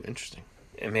 Ooh, interesting.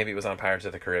 And maybe it was on Pirates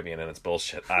of the Caribbean and it's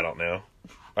bullshit. I don't know.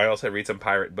 I also read some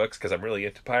pirate books because I'm really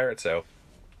into pirates, so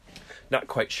not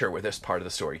quite sure where this part of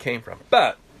the story came from.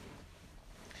 But,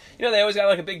 they always got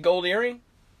like a big gold earring?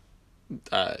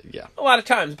 Yeah. A lot of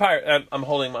times, I'm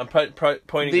pointing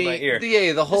to my ear.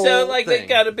 The whole So, thing. they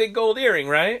got a big gold earring,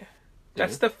 right?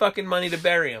 That's the fucking money to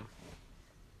bury them.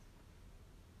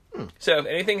 So if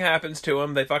anything happens to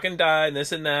them, they fucking die and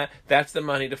this and that, that's the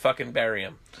money to fucking bury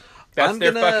them. That's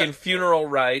their fucking funeral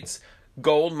rites.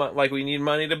 Gold, like we need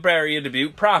money to bury you to be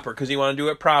proper, because you want to do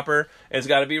it proper, and it's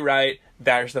got to be right.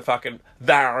 There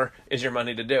is your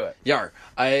money to do it. Yar.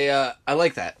 I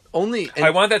like that.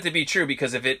 I want that to be true,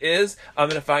 because if it is, I'm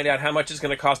going to find out how much it's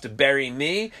going to cost to bury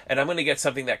me, and I'm going to get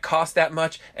something that costs that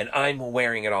much, and I'm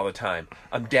wearing it all the time.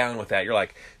 I'm down with that. You're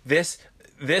like, this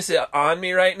on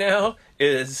me right now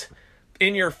is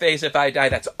in your face. If I die,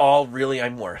 that's all really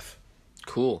I'm worth.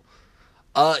 Cool.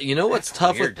 You know what's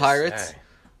tough with pirates?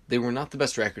 They were not the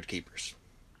best record keepers.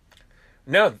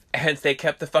 No, hence they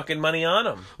kept the fucking money on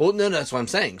them. Well, no, that's what I'm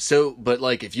saying. So, but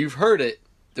like, if you've heard it,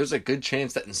 there's a good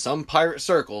chance that in some pirate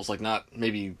circles, like not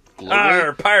maybe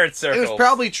globally, pirate circles, it was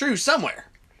probably true somewhere.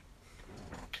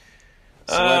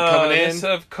 Celeb coming in. This,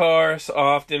 of course,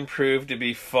 often proved to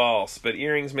be false, but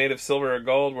earrings made of silver or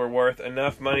gold were worth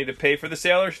enough money to pay for the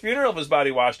sailor's funeral if his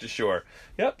body washed ashore.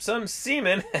 Yep, some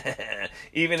seamen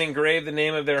even engraved the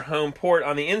name of their home port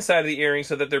on the inside of the earring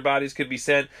so that their bodies could be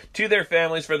sent to their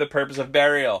families for the purpose of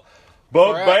burial.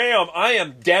 But bam, I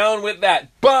am down with that.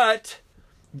 But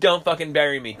don't fucking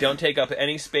bury me. Don't take up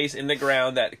any space in the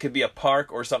ground that could be a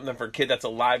park or something for a kid that's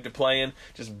alive to play in.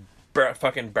 Just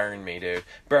fucking burn me, dude.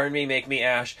 Burn me, make me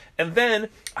ash. And then,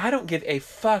 I don't give a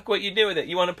fuck what you do with it.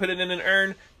 You want to put it in an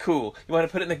urn? Cool. You want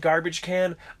to put it in the garbage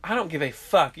can? I don't give a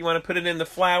fuck. You want to put it in the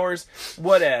flowers?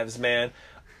 Whatevs, man.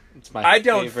 It's my I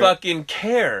don't favorite. fucking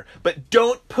care. But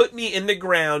don't put me in the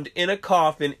ground, in a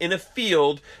coffin, in a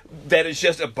field that is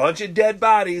just a bunch of dead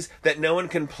bodies that no one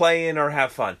can play in or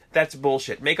have fun. That's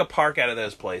bullshit. Make a park out of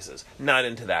those places. Not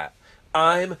into that.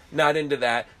 I'm not into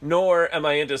that, nor am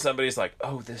I into somebody's like,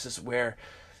 oh, this is where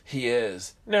he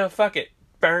is. No, fuck it.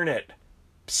 Burn it.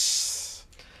 Psst.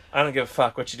 I don't give a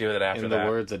fuck what you do with it after In that. the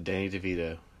words of Danny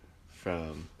DeVito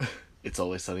from It's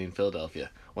Always Sunny in Philadelphia,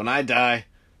 when I die,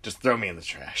 just throw me in the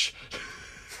trash.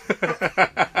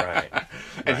 Right.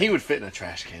 And he would fit in a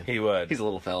trash can. He would. He's a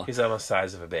little fella. He's almost the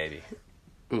size of a baby.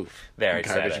 Oof. There, I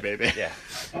said Garbage it. baby. Yeah.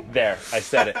 There, I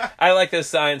said it. I like those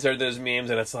signs or those memes,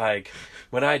 and it's like,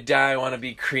 when I die, I want to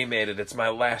be cremated. It's my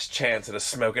last chance at a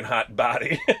smoking hot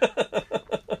body.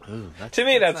 Ooh, To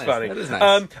me, that's nice. funny. That is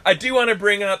nice. I do want to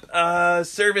bring up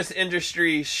service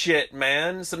industry shit,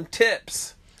 man. Some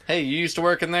tips. Hey, you used to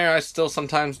work in there. I still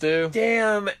sometimes do.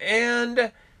 Damn,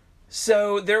 and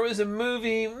so there was a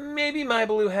movie, maybe My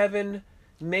Blue Heaven,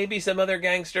 maybe some other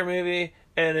gangster movie,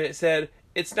 and it said,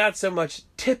 it's not so much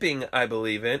tipping I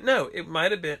believe in. No, it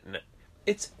might have been. No,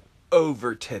 it's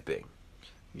over-tipping.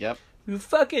 Yep. You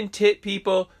fucking tip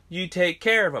people, you take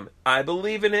care of them. I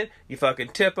believe in it. You fucking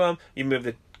tip them. You move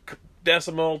the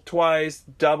decimal twice,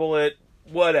 double it,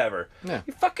 whatever. Yeah.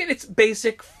 You fucking, it's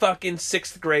basic fucking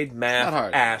 6th grade math, Not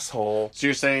hard. asshole. So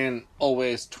you're saying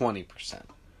always 20%.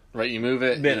 Right? You move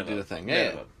it, Minimum. you do the thing. Yeah,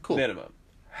 Minimum. yeah. Cool. Minimum.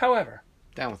 However,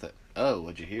 Down with it. Oh,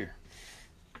 what'd you hear?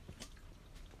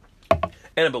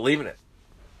 and I believe in it.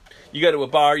 You go to a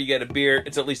bar, you get a beer,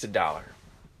 it's at least $1.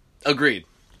 Agreed.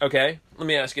 Okay? Let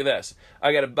me ask you this.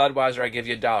 I got a Budweiser, I give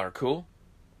you $1. Cool?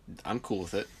 I'm cool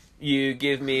with it. You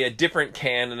give me a different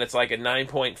can, and it's like a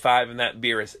 9.5, and that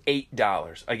beer is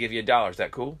 $8. I give you $1. Is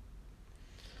that cool?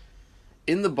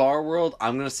 In the bar world,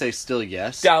 I'm going to say still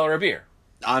yes. $1 a beer.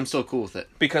 I'm still cool with it.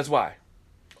 Because why?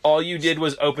 All you did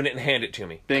was open it and hand it to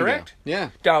me. Bingo. Correct? Yeah.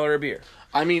 $1 a beer.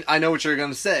 I mean, I know what you're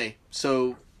going to say,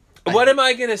 so... What am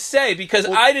I going to say? Because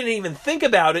I didn't even think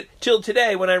about it till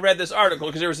today when I read this article,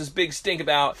 because there was this big stink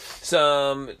about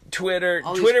some Twitter.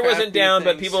 All these Twitter wasn't crafty down,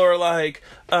 but things. people were like,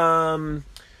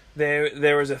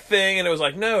 there was a thing, and it was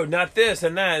like, no, not this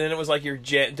and that, and it was like,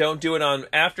 don't do it on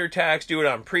after tax, do it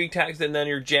on pre-tax, and then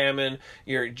you're jamming,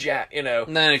 Then it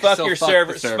can fuck still your fuck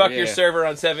server, the server, fuck your yeah. server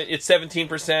on it's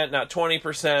 17%, not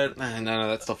 20%. No,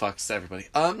 that still fucks everybody.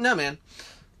 No, man.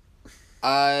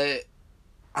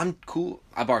 I'm cool.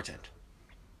 I bartend.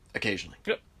 Occasionally.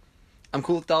 Yep. I'm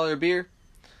cool with $1 a beer.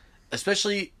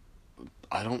 Especially,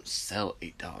 I don't sell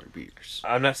 $8 beers.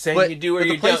 I'm not saying you do or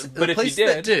you don't, but if you did,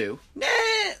 that do,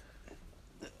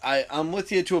 I'm with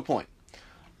you to a point.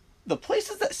 The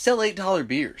places that sell $8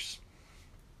 beers,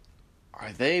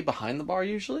 are they behind the bar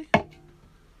usually?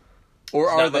 Or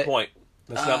that's are not they? my point.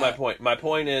 That's not my point. My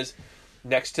point is,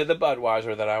 next to the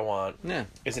Budweiser that I want Yeah,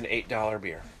 is an $8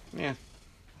 beer. yeah.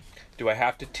 Do I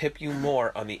have to tip you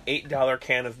more on the $8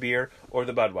 can of beer or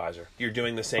the Budweiser? You're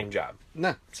doing the same job.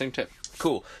 No, same tip.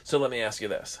 Cool. So let me ask you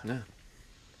this. No.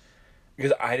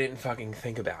 Because I didn't fucking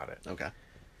think about it. Okay.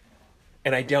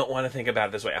 And I don't want to think about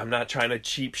it this way. I'm not trying to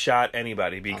cheap shot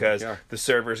anybody because you are. the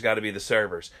servers got to be the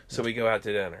servers. So we go out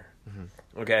to dinner.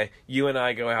 Okay? You and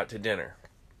I go out to dinner.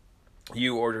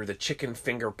 You order the chicken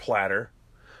finger platter,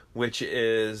 which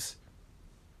is,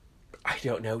 I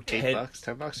don't know, $8,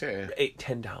 $10, yeah.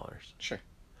 $10. Sure.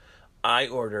 I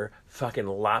order fucking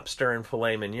lobster and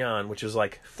filet mignon, which is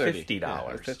like $50.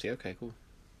 Yeah, 50, okay, cool.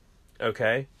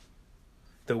 Okay?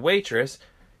 The waitress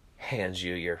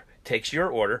takes your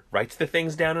order, writes the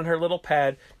things down in her little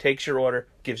pad, takes your order,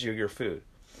 gives you your food.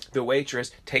 The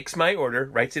waitress takes my order,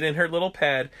 writes it in her little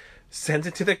pad, sends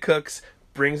it to the cooks,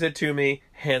 brings it to me,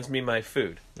 hands me my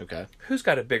food. Okay. Who's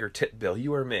got a bigger tip bill,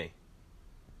 you or me?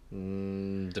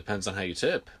 Depends on how you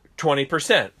tip.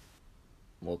 20%.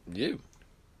 Well, you.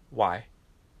 Why?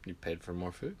 You paid for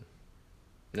more food.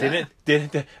 Didn't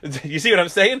you see what I'm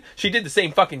saying? She did the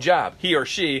same fucking job. He or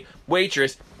she,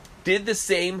 waitress, did the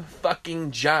same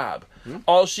fucking job.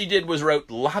 All she did was wrote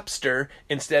lobster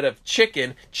instead of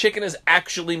chicken. Chicken is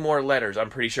actually more letters, I'm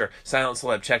pretty sure. Silent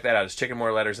Celeb, check that out. It's chicken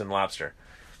more letters than lobster.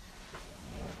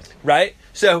 Right?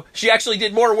 So she actually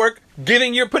did more work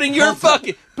putting your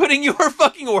fucking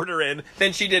order in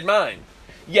than she did mine.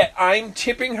 Yet I'm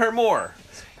tipping her more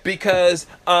because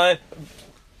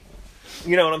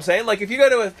you know what I'm saying? Like, if you go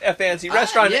to a fancy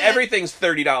restaurant, everything's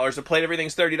 $30 a plate,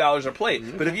 everything's $30 a plate.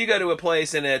 Mm-hmm. But if you go to a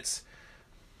place and it's...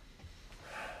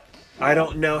 I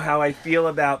don't know how I feel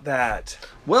about that.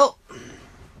 Well...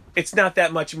 It's not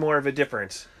that much more of a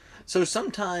difference. So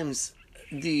sometimes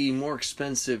the more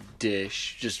expensive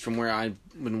dish, just from where I've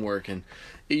been working,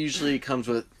 it usually comes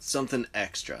with something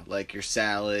extra, like your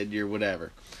salad, your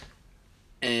whatever.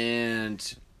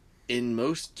 And... in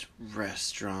most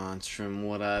restaurants, from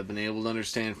what I've been able to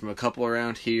understand from a couple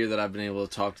around here that I've been able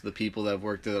to talk to the people that have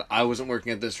worked there, that I wasn't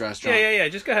working at this restaurant. Yeah,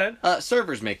 just go ahead.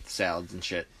 Servers make the salads and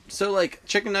shit. So, like,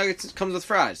 chicken nuggets comes with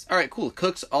fries. Alright, cool.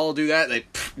 Cooks all do that. They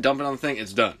dump it on the thing.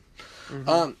 It's done.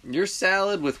 Mm-hmm. Your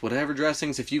salad with whatever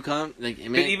dressings, if you come... like,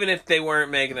 but even if they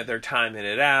weren't making it, they're timing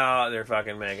it out. They're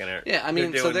fucking making it. Yeah, I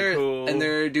mean, they're cool. And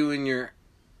they're doing your...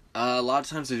 a lot of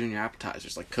times they're doing your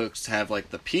appetizers. Like, cooks have, like,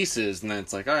 the pieces, and then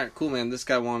it's like, alright, cool, man, this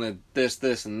guy wanted this,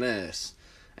 this, and this.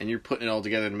 And you're putting it all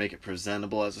together to make it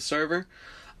presentable as a server.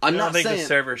 I don't think the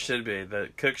server should be. The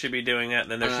cook should be doing that,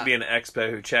 and then there should be an expo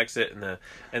who checks it, and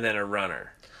then a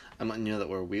runner. I'm letting you know that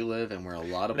where we live, and where a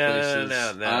lot of places...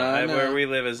 No. Where we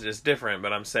live is different,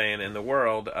 but I'm saying in the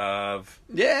world of...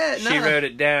 She wrote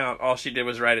it down. All she did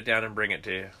was write it down and bring it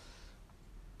to you.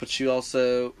 But you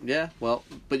also,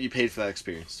 but you paid for that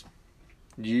experience.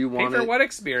 You wanted... Paid for what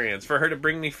experience? For her to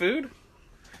bring me food?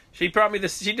 She brought me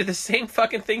she did the same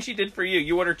fucking thing she did for you.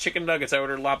 You ordered chicken nuggets, I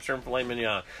ordered lobster and filet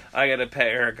mignon. I gotta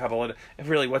pay her a couple of...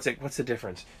 Really, what's the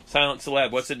difference? Silent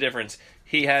Celeb, what's the difference?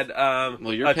 He had,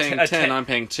 well, you're paying 10, I'm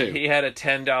paying 2. He had a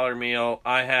 $10 meal,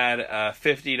 I had a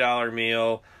 $50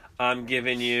 meal. I'm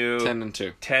giving you... 10 and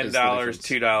 2. $10,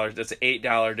 $2. That's an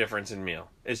 $8 difference in meal.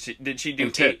 Did she do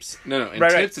in tips? No. In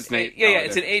right, tips, it's an $8. Yeah,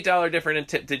 it's an $8 difference in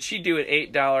tip. Did she do an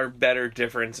 $8 better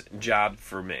difference job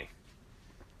for me?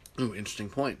 Ooh, interesting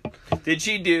point. Did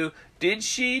she do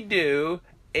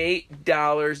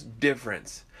 $8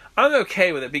 difference? I'm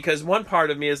okay with it because one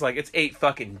part of me is like, it's $8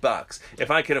 fucking bucks.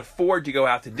 If I can afford to go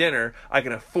out to dinner, I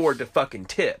can afford to fucking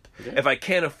tip. Okay. If I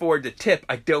can't afford to tip,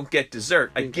 I don't get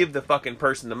dessert. I give the fucking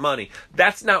person the money.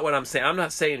 That's not what I'm saying. I'm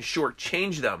not saying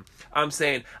shortchange them. I'm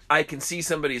saying I can see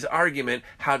somebody's argument.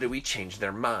 How do we change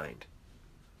their mind?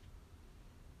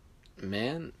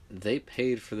 Man, they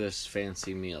paid for this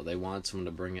fancy meal. They wanted someone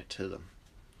to bring it to them.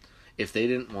 If they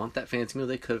didn't want that fancy meal,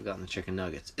 they could have gotten the chicken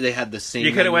nuggets. They had the same...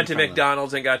 You could have went to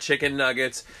McDonald's and got chicken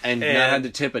nuggets. And not had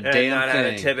to tip a damn thing. And not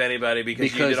had to tip anybody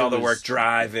because you did all the work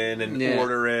driving and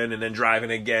ordering and then driving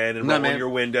again and rolling your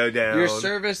window down. Your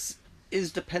service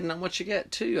is dependent on what you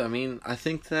get, too. I mean, I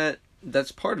think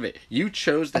that's part of it. You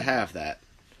chose to have that.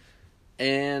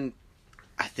 And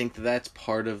I think that's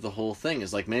part of the whole thing.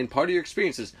 Is like, man, part of your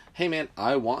experience is, hey, man,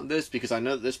 I want this because I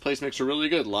know that this place makes a really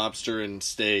good lobster and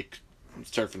steak...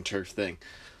 surf and turf thing.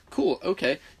 Cool,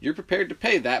 okay. You're prepared to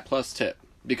pay that plus tip.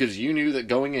 Because you knew that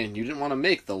going in, you didn't want to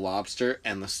make the lobster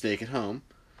and the steak at home.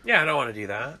 Yeah, I don't want to do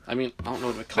that. I mean, I don't know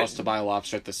what it costs to buy a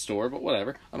lobster at the store, but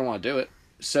whatever. I don't want to do it.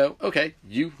 So, okay,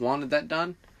 you wanted that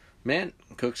done. Man,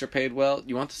 cooks are paid well.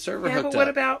 You want the server hooked up.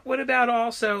 Yeah, but what about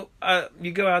also,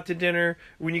 you go out to dinner,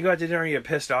 when you go out to dinner, are you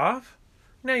pissed off?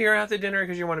 No, you're out to dinner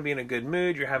because you want to be in a good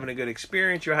mood, you're having a good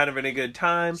experience, you're having a good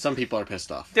time. Some people are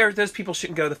pissed off. Those people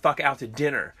shouldn't go the fuck out to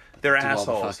dinner. They're assholes.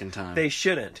 All the fucking time. They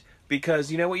shouldn't.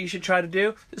 Because you know what you should try to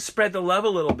do? Spread the love a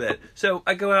little bit. So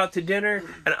I go out to dinner,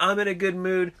 and I'm in a good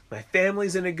mood, my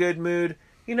family's in a good mood.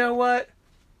 You know what?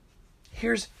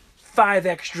 Here's $5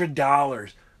 extra.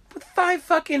 With $5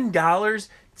 fucking dollars,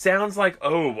 sounds like,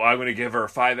 oh, I'm going to give her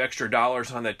 $5 extra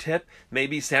on the tip.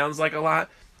 Maybe sounds like a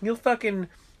lot. You'll fucking...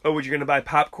 Oh, you're going to buy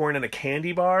popcorn and a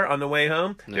candy bar on the way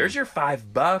home? No. There's your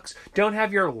 $5. Don't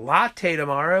have your latte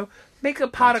tomorrow. Make a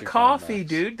pot of coffee,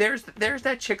 dude. There's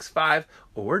that chick's $5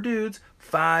 or dude's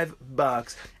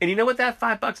 $5. And you know what that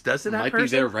 $5 does to that person? Might be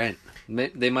their rent.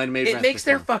 They might have made rent. It makes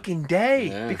their fucking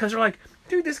day because they're like,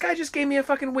 dude, this guy just gave me a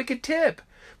fucking wicked tip.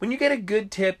 When you get a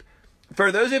good tip,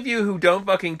 for those of you who don't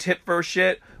fucking tip for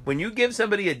shit, when you give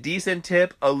somebody a decent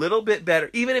tip, a little bit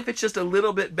better, even if it's just a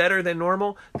little bit better than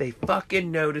normal, they fucking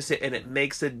notice it and it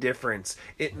makes a difference.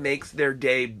 It makes their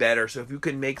day better. So if you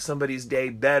can make somebody's day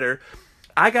better,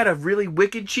 I got a really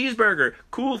wicked cheeseburger,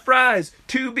 cool fries,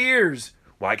 2 beers.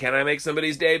 Why can't I make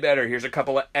somebody's day better? Here's a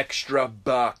couple of extra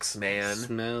bucks, man.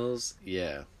 Smells,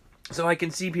 yeah. So I can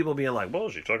see people being like, well,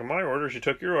 she took my order, she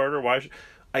took your order, why should...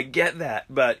 I get that,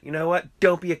 but you know what?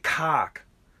 Don't be a cock.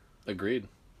 Agreed.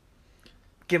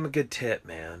 Give him a good tip,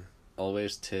 man.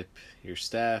 Always tip your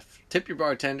staff, tip your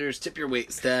bartenders, tip your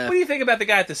wait staff. What do you think about the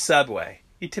guy at the Subway?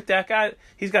 You tip that guy?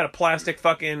 He's got a plastic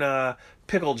fucking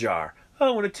pickle jar. Oh,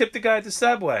 I want to tip the guy at the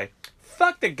Subway.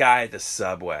 Fuck the guy at the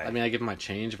Subway. I mean, I give him my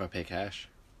change if I pay cash.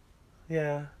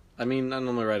 Yeah. I mean, I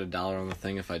normally write $1 on the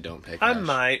thing if I don't pay I cash.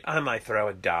 might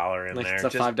throw $1 in Like, there. it's a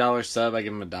 $5 sub, I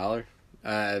give him $1.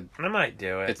 I might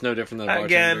do it. It's no different than a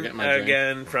bartender getting my drink.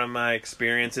 Again, from my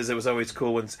experiences, it was always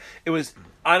cool when it was.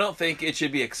 I don't think it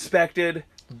should be expected,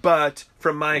 but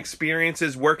from my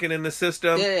experiences working in the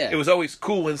system, Yeah. it was always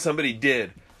cool when somebody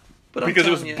did, But because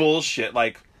it was bullshit.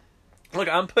 Like, look,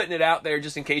 I'm putting it out there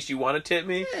just in case you want to tip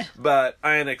me, but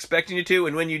I ain't expecting you to.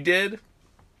 And when you did,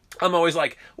 I'm always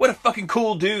like, what a fucking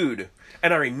cool dude,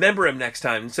 and I remember him next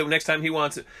time. So next time he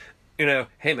wants it. You know,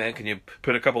 hey man, can you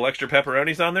put a couple extra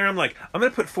pepperonis on there? I'm like, I'm gonna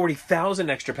put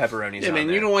 40,000 extra pepperonis on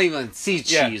there. you don't even see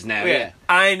cheese now. Yeah.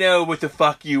 I know what the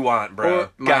fuck you want, bro. Or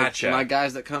Gotcha. My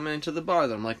guys that come into the bar,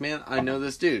 I'm like, man, I know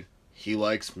this dude. He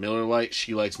likes Miller Lite.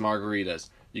 She likes margaritas.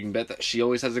 You can bet that she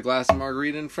always has a glass of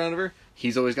margarita in front of her.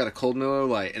 He's always got a cold Miller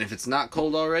Lite. And if it's not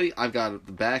cold already, I've got it at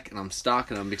the back and I'm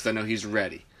stocking them because I know he's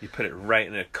ready. You put it right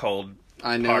in a cold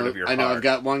I know. part of your I know. heart. I've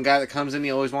got one guy that comes in. He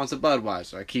always wants a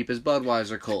Budweiser. I keep his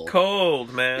Budweiser cold.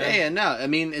 Cold, man. Yeah, no. I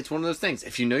mean, it's one of those things.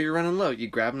 If you know you're running low, you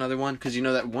grab another one because you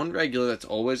know that one regular that's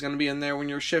always going to be in there when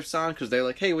your shift's on because they're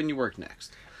like, hey, when you work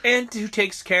next. And who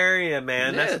takes care of you,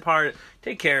 man? Yeah. That's the part.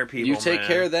 Take care of people. You take man.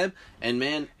 care of them, and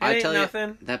man, I ain't tell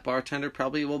nothing. you, that bartender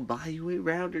probably will buy you a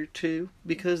round or two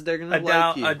because they're gonna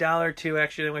 $1 you. $1 or $2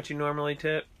 extra than what you normally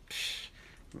tip.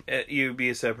 You'd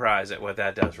be surprised at what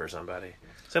that does for somebody.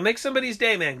 So make somebody's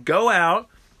day, man. Go out,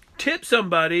 tip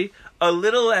somebody a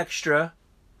little extra.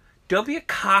 Don't be a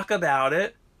cock about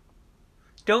it.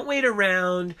 Don't wait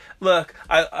around. Look,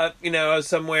 I was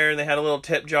somewhere and they had a little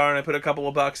tip jar and I put a couple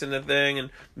of bucks in the thing and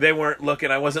they weren't looking.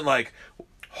 I wasn't like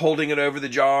holding it over the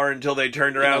jar until they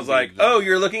turned around. I was like, oh,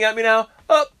 you're looking at me now?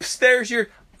 Oops, there's your...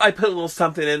 I put a little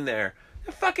something in there.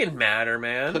 It fucking matter,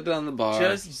 man. Put it on the bar.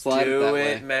 Just slide do it, that it,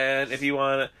 way. man. If you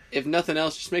want to... If nothing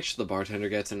else, just make sure the bartender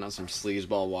gets it, not some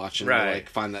sleazeball watching. Right. Or like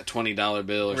find that $20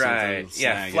 bill or Right. something.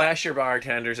 Yeah, snag it. flash your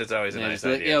bartenders. It's always a Yeah, nice just be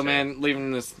like, idea. yo, too. man,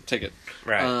 leaving this ticket.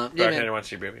 Right. yeah, Bartender man. wants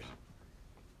your boobies.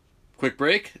 Quick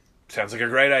break. Sounds like a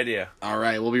great idea. All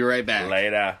right, we'll be right back.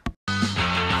 Later.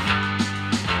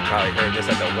 Probably heard this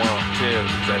at the Womp, too,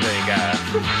 because I think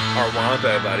our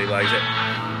Wompo buddy likes it.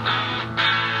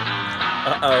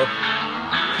 Uh-oh.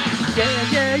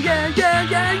 Yeah, yeah, yeah, yeah,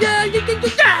 yeah, yeah, yeah, yeah,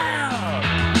 yeah!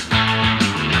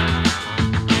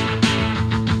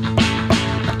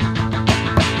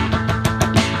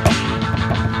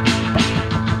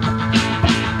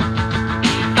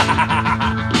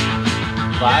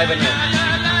 Live and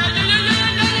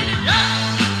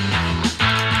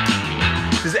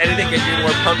does anything get you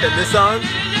more pumped than this song?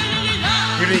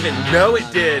 You didn't even know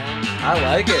it did. I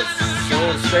like it. It's a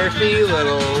little surfy,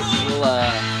 little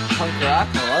punk rock.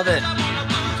 I love it.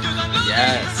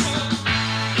 Yes.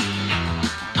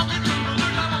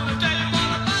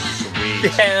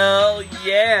 Sweet. Hell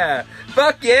yeah.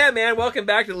 Fuck yeah, man. Welcome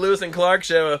back to the Lewis and Clark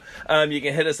Show. You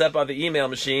can hit us up on the email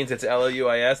machines. It's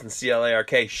LOUIS and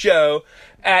CLARK show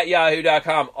at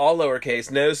yahoo.com. All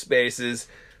lowercase, no spaces.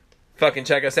 Fucking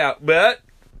check us out. But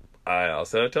I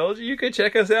also told you could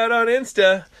check us out on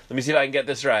Insta. Let me see if I can get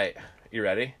this right. You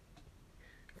ready?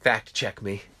 Fact check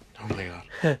me. Oh my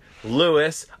god.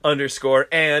 Lewis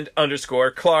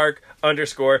 _and_ Clark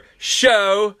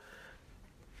 _show.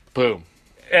 Boom.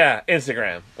 Yeah,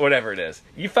 Instagram, whatever it is.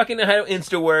 You fucking know how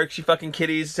Insta works, you fucking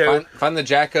kiddies. So Find the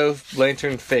Jacko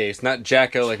lantern face, not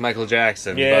Jacko like Michael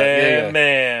Jackson. yeah, but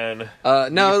man.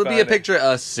 No, it'll be find a it. picture of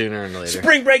us sooner or later.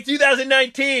 Spring Break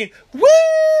 2019. Woo!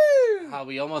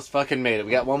 We almost fucking made it.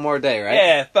 We got one more day, right?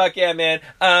 Yeah, fuck yeah, man.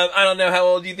 I don't know how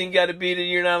old you think you got to be that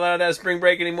you're not allowed to have spring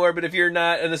break anymore, but if you're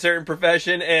not in a certain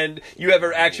profession and you have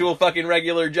an actual fucking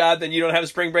regular job, then you don't have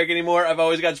spring break anymore. I've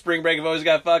always got spring break. I've always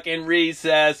got fucking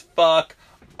recess. Fuck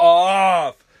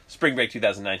off. Spring Break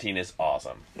 2019 is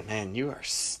awesome. Man, you are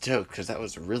stoked because that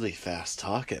was really fast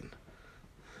talking.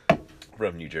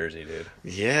 From New Jersey, dude.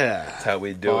 Yeah. That's how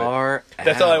we do Far it.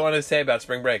 That's all I out. wanted to say about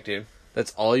Spring Break, dude.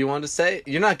 That's all you wanted to say?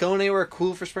 You're not going anywhere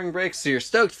cool for spring break, so you're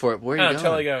stoked for it. Where are you I'm going?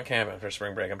 totally going camping for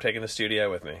Spring Break. I'm taking the studio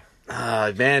with me.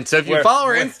 Man, so if you Where- follow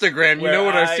our where- Instagram, you where know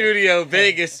what our I- studio,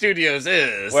 Vegas Studios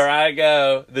is. Where I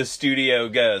go, the studio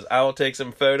goes. I will take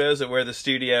some photos of where the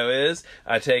studio is.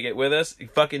 I take it with us. You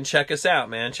fucking check us out,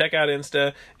 man. Check out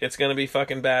Insta. It's gonna be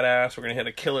fucking badass. We're gonna hit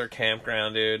a killer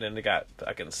campground, dude. And they got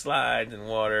fucking slides and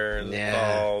water and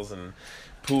falls and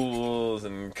pools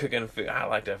and cooking food. I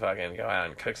like to fucking go out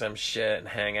and cook some shit and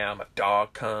hang out. My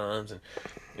dog comes and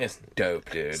it's dope,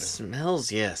 dude.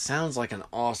 Sounds like an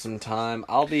awesome time.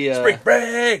 I'll be Spring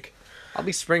break! I'll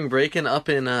be spring breaking up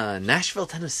in Nashville,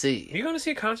 Tennessee. You going to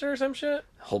see a concert or some shit?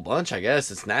 A whole bunch, I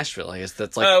guess. It's Nashville. I guess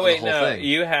that's like Oh, wait, the whole no. thing.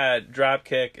 You had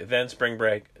Dropkick, then Spring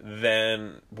Break,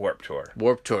 then Warped Tour.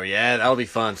 Warped Tour, yeah, that'll be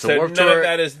fun. So, So Warped none Tour. of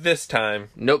that is this time.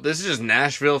 Nope, this is just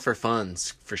Nashville for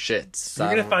funs, for shits. You're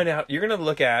gonna find out. You're gonna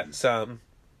look at some.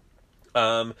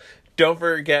 Don't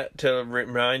forget to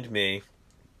remind me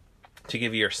to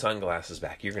give you your sunglasses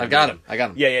back. You're gonna. I got need them. I got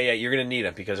them. Yeah. You're gonna need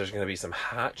them because there's gonna be some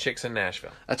hot chicks in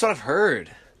Nashville. That's what I've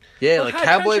heard. Yeah, like Hot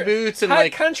cowboy country- boots and hot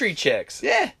like country chicks.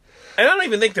 yeah. And I don't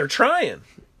even think they're trying.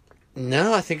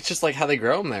 No, I think it's just like how they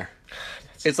grow them there.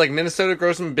 It's like Minnesota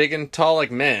grows them big and tall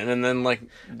like men, and then like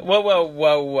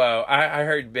Whoa. I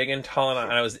heard big and tall,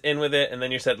 and I was in with it, and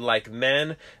then you said like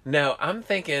men. No, I'm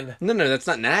thinking. no, that's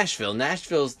not Nashville.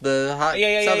 Nashville's the hot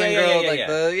Yeah, southern girl, like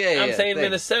the I'm saying thing.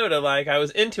 Minnesota, like I was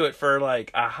into it for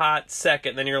like a hot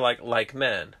second, then you're like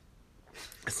men.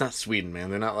 It's not Sweden,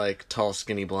 man. They're not like tall,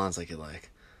 skinny blondes like you like.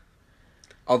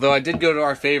 Although I did go to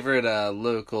our favorite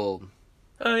local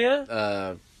Oh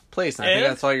yeah? place, and I think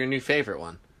And? I saw your new favorite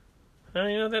one. I don't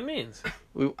even know what that means.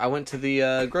 I went to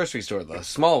the grocery store, the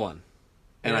small one,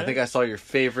 and I Yeah. think I saw your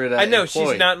favorite. I know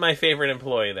employee. she's not my favorite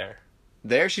employee there.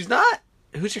 there. She's not.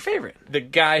 Who's your favorite? The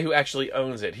guy who actually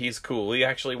owns it, he's cool. We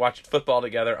actually watched football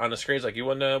together on the screen. He's like, "You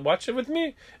want to watch it with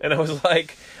me?" And I was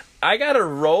like, "I got a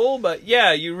roll, but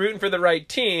yeah, you rooting for the right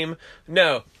team."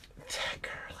 No, that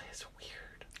girl is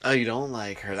weird. Oh, you don't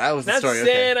like her. That was the Not story.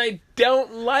 saying Okay. I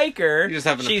don't like her. You just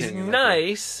have an She's opinion, okay.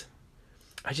 nice.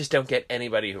 I just don't get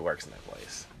anybody who works in that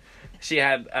place. She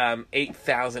had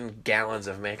 8,000 gallons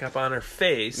of makeup on her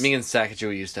face. Me and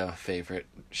Sacagawea used to have a favorite.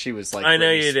 She was like I know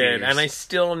Britney you did, Spears. and I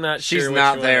still am not She's sure.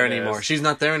 not which there one it anymore. is. She's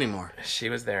not there anymore. She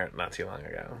was there not too long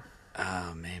ago.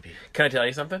 Oh, maybe. Can I tell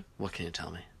you something? What can you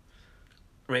tell me?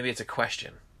 Maybe it's a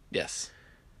question. Yes.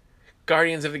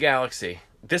 Guardians of the Galaxy.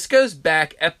 This goes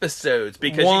back episodes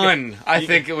because One. I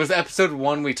think it was episode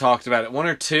 1 we talked about it. 1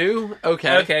 or 2?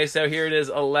 Okay. Okay, so here it is,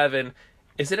 11.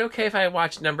 Is it okay if I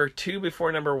watch number 2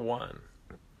 before number 1?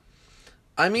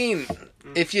 I mean,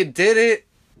 if you did it,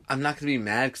 I'm not going to be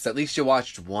mad because at least you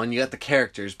watched 1. You got the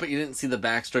characters, but you didn't see the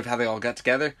backstory of how they all got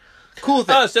together. Cool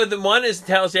thing. Oh, so the 1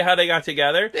 tells you how they got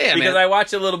together? Yeah, because man. I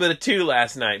watched a little bit of 2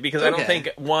 last night because I don't Okay. think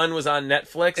 1 was on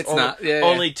Netflix. It's only, not. Yeah,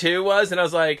 only 2 was, and I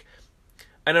was like,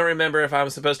 I don't remember if I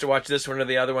was supposed to watch this one or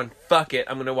the other one. Fuck it,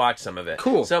 I'm going to watch some of it.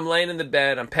 Cool. So I'm laying in the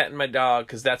bed, I'm petting my dog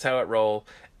because that's how it roll,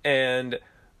 and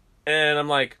I'm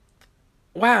like,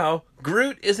 wow,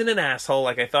 Groot isn't an asshole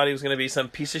like I thought he was going to be, some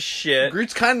piece of shit.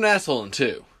 Groot's kind of an asshole in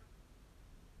 2.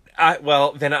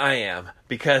 Well, then I am,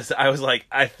 because I was like,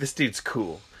 this dude's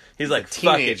cool. He's like,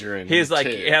 fuck it. teenager in He's like,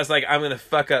 too. he has like, I'm gonna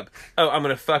fuck up. Oh, I'm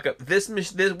gonna fuck up this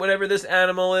whatever this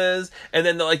animal is, and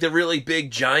then the really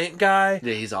big giant guy.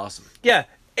 Yeah, he's awesome. Yeah,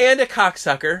 and a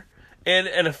cocksucker, and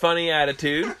a funny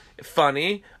attitude.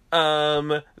 Funny.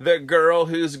 The girl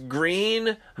who's green,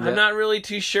 Yeah. I'm not really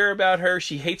too sure about her.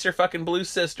 She hates her fucking blue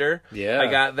sister. Yeah. I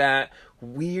got that.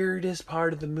 Weirdest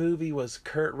part of the movie was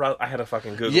Kurt Russell. I had to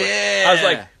fucking Google it. Yeah.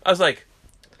 I was like,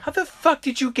 how the fuck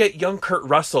did you get young Kurt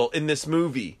Russell in this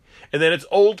movie? And then it's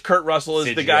old Kurt Russell as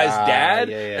the CGI, guy's dad.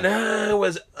 yeah. And I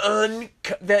was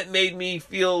that made me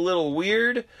feel a little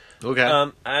weird.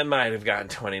 Okay. I might have gotten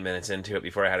 20 minutes into it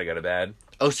before I had to go to bed.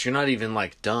 Oh, so you're not even,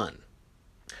 like, done.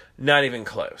 Not even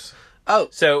close. Oh,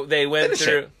 So they went Finish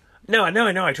through. it. No, I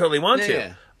totally want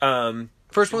Yeah. to.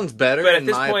 first one's better, But in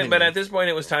my opinion. at this point,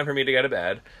 it was time for me to go to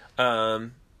bed.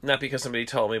 Not because somebody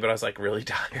told me, but I was like really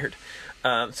tired.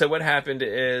 So what happened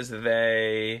is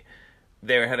they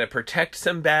had to protect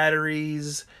some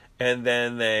batteries, and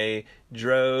then they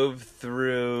drove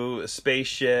through a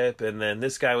spaceship, and then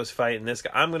this guy was fighting this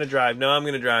guy. I'm gonna drive. No, I'm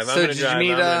gonna drive. I'm So gonna did drive. you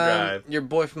meet I'm gonna drive. your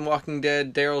boy from Walking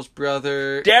Dead, Daryl's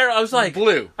brother? Daryl, I was like,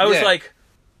 Blue. I was Yeah. like,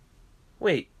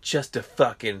 wait, just a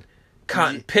fucking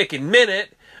cotton picking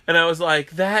minute, and I was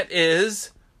like,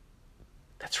 that's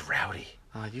Rowdy.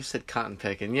 Oh, you said cotton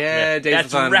picking. Yeah, Days that's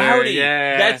of Thunder. Rowdy.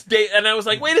 Yeah. That's and I was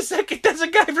like, wait a second, that's a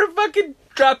guy from fucking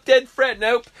Drop Dead Fred.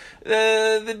 Nope.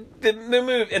 The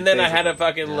movie. And then Days I had of to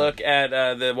fucking Thunder, look at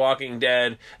The Walking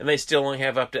Dead, and they still only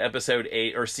have up to episode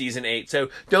 8 or season 8. So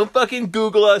don't fucking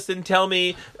Google us and tell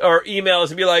me or email us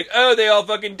and be like, oh, they all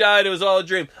fucking died. It was all a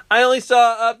dream. I only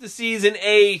saw up to season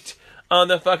 8 on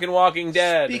the fucking Walking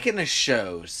Dead. Speaking of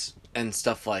shows and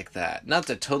stuff like that, not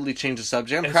to totally change the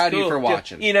subject, I'm It's proud of you cool. for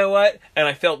watching. You know what? And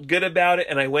I felt good about it,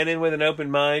 and I went in with an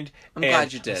open mind. I'm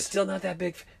glad you did. I'm still not that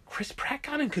big. Chris Pratt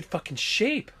got in good fucking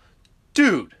shape.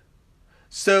 Dude.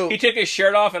 So He took his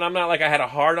shirt off, and I'm not like I had a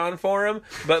hard on for him,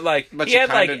 but like But he you had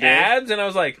like kinda did. abs, and I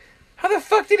was like, how the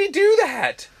fuck did he do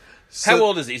that? So- How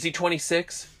old is he? Is he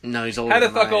 26? No, he's older How the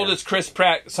than fuck I old am. is Chris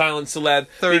Pratt, silent celeb?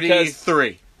 Because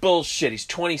 33. bullshit, he's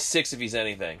 26 if he's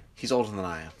anything. He's older than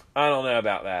I am. I don't know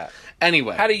about that.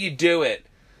 Anyway. How do you do it?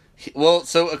 Well,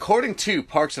 so according to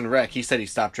Parks and Rec, he said he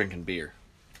stopped drinking beer.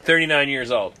 39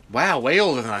 years old. Wow, way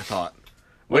older than I thought.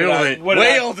 What did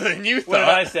I- Older than you thought. What did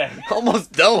I say?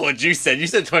 Almost double what you said. You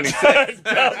said 26.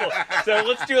 Double. So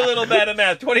let's do a little bit of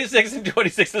math. 26 and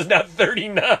 26 is now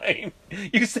 39.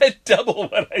 You said double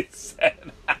what I said.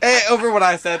 Hey, over what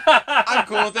I said. I'm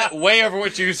cool with it. Way over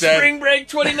what you said. Spring Break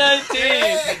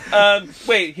 2019.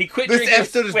 Wait, he quit This drinking.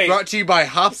 episode is brought to you by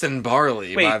Hops and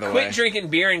Barley, by the quit way. drinking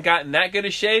beer and got in that good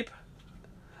a shape?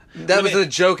 That was a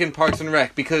joke in Parks and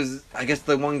Rec because I guess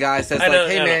the one guy says, I know,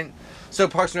 hey, I know. man. So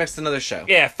Parks and Rec's another show.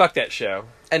 Yeah, fuck that show.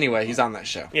 Anyway, he's on that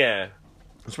show. Yeah.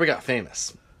 So we got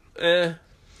famous. I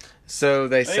So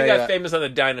they think say, he got famous on the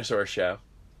dinosaur show.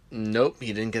 nope,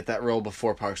 he didn't get that role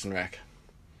before Parks and Rec.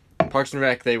 Parks and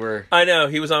Rec, they were... I know,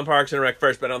 he was on Parks and Rec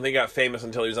first, but I don't think he got famous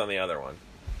until he was on the other one.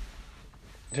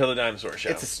 Until the dinosaur show.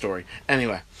 It's a story.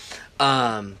 Anyway,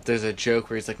 there's a joke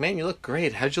where he's like, man, you look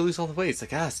great. How'd you lose all the weight? He's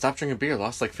like, stop drinking beer.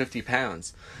 Lost like 50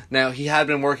 pounds. Now, he had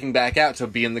been working back out to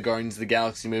be in the Guardians of the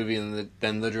Galaxy movie and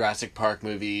then the Jurassic Park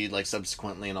movie, like,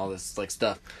 subsequently and all this, like,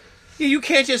 stuff. You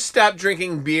can't just stop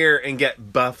drinking beer and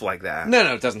get buff like that.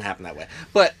 No, it doesn't happen that way.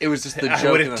 But it was just the joke.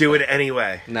 I wouldn't do it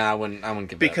anyway. Nah, I wouldn't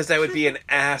give Because I would be an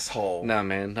asshole. No,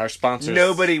 man. Our sponsors...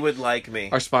 Nobody would like me.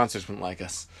 Our sponsors wouldn't like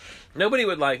us. Nobody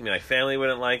would like me. My family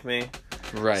wouldn't like me.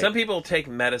 Right. Some people take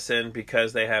medicine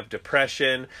because they have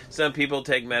depression. Some people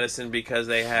take medicine because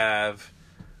they have...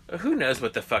 Who knows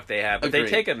what the fuck they have, but Agreed. they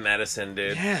take a medicine,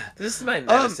 dude. Yeah. This is my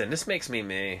medicine. This makes me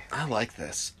me. I like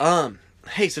this.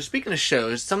 Hey, so speaking of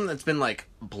shows, something that's been, like,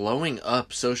 blowing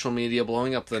up social media,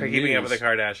 blowing up the news. Keeping up with the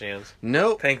Kardashians.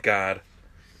 Nope. Thank God.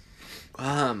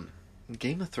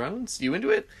 Game of Thrones? You into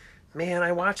it? Man,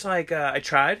 I watched I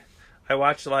tried. I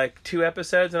watched 2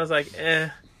 episodes and I was like,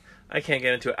 I can't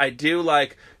get into it. I do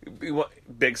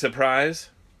big surprise.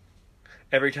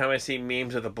 Every time I see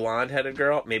memes of the blonde-headed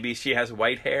girl, maybe she has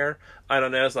white hair. I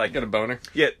don't know. It's like, Got a boner?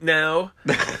 yeah, no.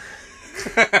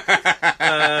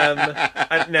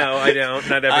 No, I don't.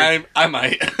 Not every. I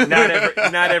might.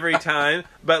 Not every time,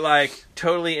 but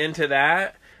totally into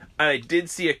that. I did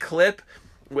see a clip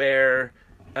where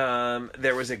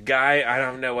there was a guy, I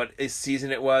don't know what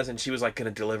season it was, and she was going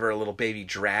to deliver a little baby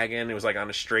dragon. It was on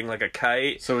a string like a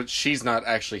kite. So she's not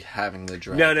actually having the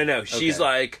dragon. No. She's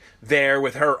Okay. there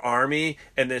with her army,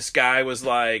 and this guy was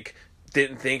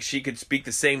didn't think she could speak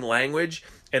the same language,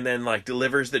 and then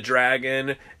delivers the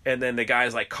dragon, and then the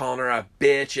guy's calling her a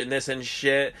bitch and this and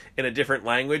shit in a different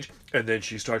language, and then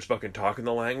she starts fucking talking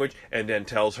the language, and then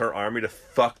tells her army to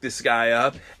fuck this guy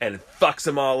up, and fucks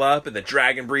them all up, and the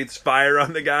dragon breathes fire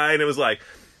on the guy, and it was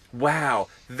wow,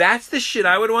 that's the shit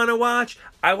I would want to watch.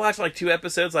 I watched 2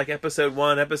 episodes, episode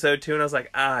 1, episode 2, and I was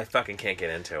I fucking can't get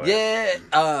into it. Yeah,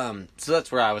 so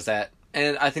that's where I was at.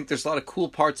 And I think there's a lot of cool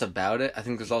parts about it. I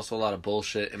think there's also a lot of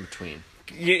bullshit in between.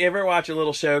 You ever watch a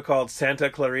little show called Santa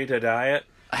Clarita Diet?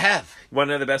 I have. Want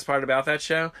to know the best part about that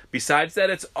show? Besides that,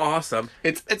 it's awesome.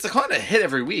 It's a kind of hit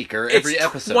every week or every It's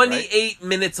episode, 28 right?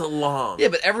 minutes long. Yeah,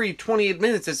 but every 28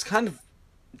 minutes it's kind of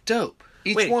dope.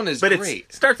 Each one is but great.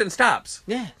 It starts and stops.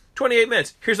 Yeah. 28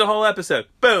 minutes. Here's a whole episode.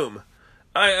 Boom.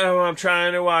 I'm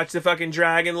trying to watch the fucking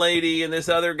Dragon Lady and this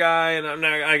other guy, and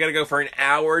I gotta go for an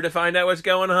hour to find out what's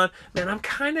going on. Man, I'm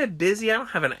kind of busy. I don't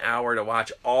have an hour to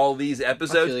watch all these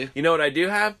episodes. I feel you. You know what I do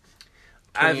have?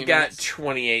 I've 28 got minutes.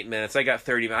 28 minutes. I got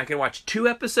 30 minutes. I can watch 2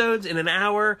 episodes in an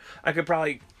hour. I could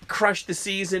probably crush the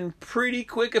season pretty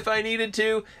quick if I needed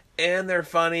to. And they're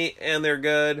funny, and they're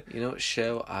good. You know what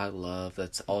show I love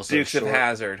that's also Dukes short? of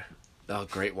Hazzard. Oh,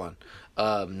 great one.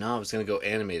 No, I was going to go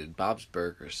animated. Bob's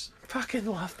Burgers. Fucking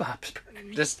love Bob's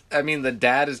Burgers. Just, I mean, the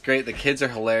dad is great. The kids are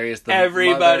hilarious. The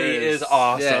Everybody mother is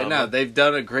awesome. Yeah, no, they've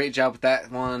done a great job with that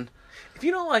one. If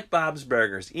you don't like Bob's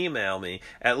Burgers, email me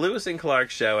at Lewis and Clark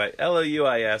Show at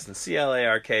LOUIS and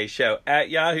CLARK Show at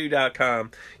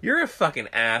yahoo.com. You're a fucking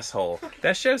asshole.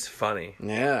 That show's funny.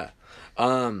 Yeah.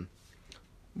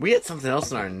 We had something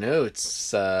else in our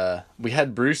notes. We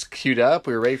had Bruce queued up.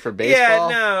 We were ready for baseball.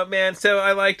 Yeah, no, man. So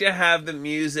I like to have the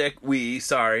music. We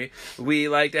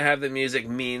like to have the music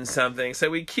mean something. So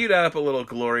we queued up a little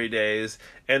Glory Days,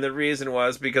 and the reason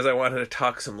was because I wanted to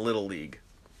talk some Little League.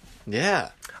 Yeah.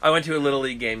 I went to a Little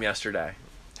League game yesterday.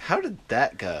 How did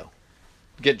that go?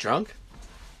 Get drunk?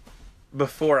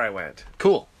 Before I went.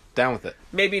 Cool. Down with it.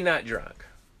 Maybe not drunk.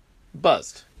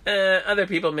 Buzzed. Other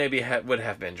people maybe would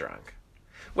have been drunk.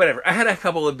 Whatever. I had a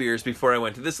couple of beers before I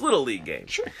went to this Little League game.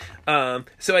 Sure.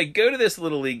 So I go to this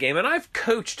Little League game, and I've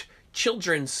coached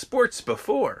children's sports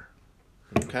before.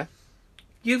 Okay.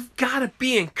 You've got to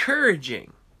be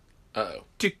encouraging Uh-oh.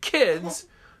 to kids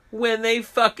when they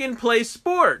fucking play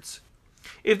sports.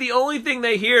 If the only thing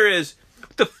they hear is,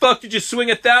 what the fuck did you swing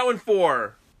at that one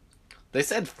for? They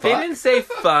said fuck. They didn't say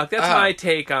fuck. That's Oh. my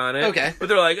take on it. Okay. But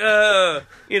they're like,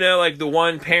 like the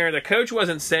one parent, the coach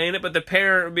wasn't saying it, but the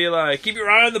parent would be like, keep your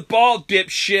eye on the ball,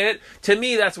 dipshit. To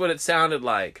me, that's what it sounded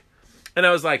like. And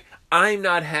I was like, I'm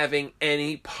not having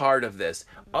any part of this.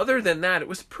 Other than that, it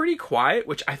was pretty quiet,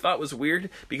 which I thought was weird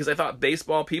because I thought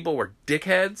baseball people were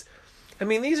dickheads. I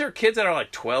mean, these are kids that are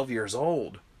like 12 years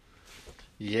old.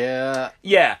 Yeah.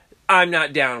 Yeah, I'm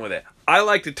not down with it. I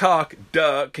like to talk,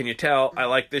 duh, can you tell? I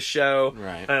like this show.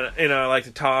 Right. And, I like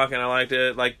to talk, and I like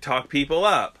to, talk people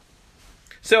up.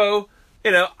 So,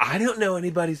 I don't know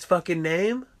anybody's fucking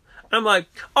name. I'm like,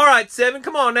 all right, Seven,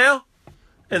 come on now.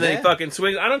 And then he fucking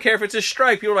swings. I don't care if it's a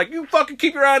strike. People are like, you fucking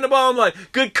keep your eye on the ball. I'm like,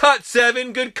 good cut,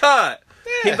 Seven, good cut.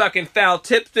 Yeah. He fucking foul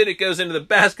tips it. It goes into the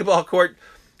basketball court.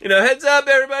 Heads up,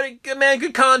 everybody. Good, man,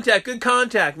 good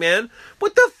contact, man.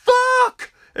 What the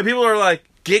fuck? And people are like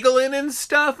giggling and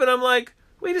stuff. And I'm like,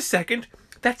 wait a second.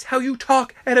 That's how you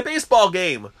talk at a baseball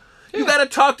game. You got to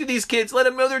talk to these kids. Let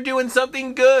them know they're doing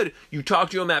something good. You talk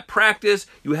to them at practice.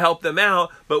 You help them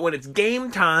out. But when it's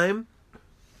game time,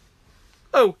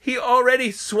 oh, he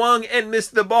already swung and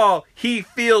missed the ball. He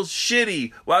feels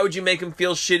shitty. Why would you make him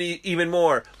feel shitty even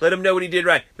more? Let him know what he did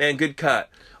right. Man, good cut.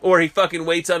 Or he fucking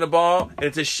waits on the ball,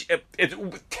 and it's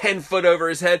 10 foot over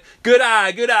his head. Good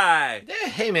eye. Yeah,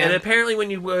 hey, man. And apparently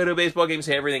when you go to a baseball game,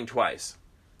 say everything twice.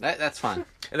 That's fine.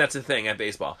 And that's the thing at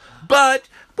baseball. But,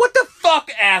 what the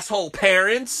fuck, asshole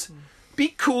parents? Be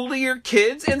cool to your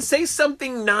kids and say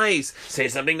something nice. Say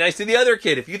something nice to the other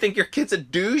kid. If you think your kid's a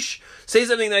douche, say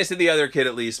something nice to the other kid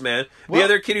at least, man. The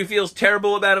other kid who feels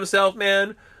terrible about himself,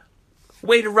 man,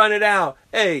 way to run it out.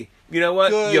 Hey, you know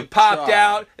what? Good You popped try.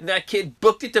 out, and that kid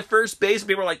booked it to first base, and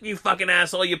people were like, you fucking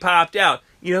asshole, you popped out.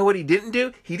 You know what he didn't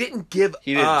do? He didn't give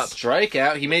He didn't up. strike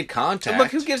out. He made contact. Look,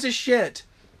 who gives a shit?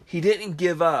 He didn't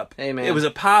give up. Hey, man. It was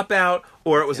a pop out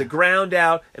or it was a ground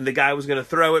out, and the guy was going to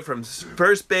throw it from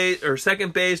first base or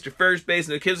second base to first base,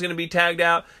 and the kid was going to be tagged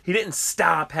out. He didn't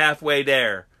stop halfway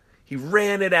there. He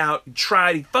ran it out, he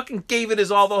tried, he fucking gave it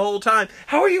his all the whole time.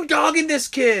 How are you dogging this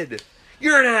kid?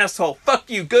 You're an asshole. Fuck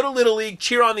you. Go to Little League,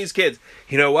 cheer on these kids.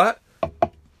 You know what?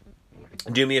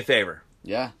 Do me a favor.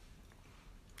 Yeah.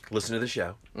 Listen to the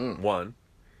show, one,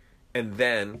 and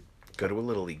then go to a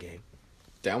Little League game.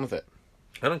 Down with it.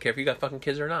 I don't care if you got fucking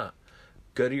kids or not.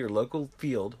 Go to your local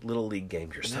field, Little League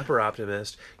game. You're super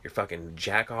optimist. You're fucking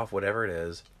jack off, whatever it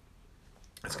is.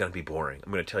 It's going to be boring.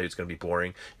 I'm going to tell you it's going to be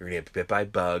boring. You're going to get bit by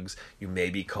bugs. You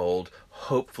may be cold.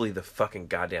 Hopefully the fucking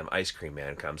goddamn ice cream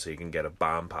man comes so you can get a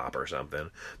bomb pop or something.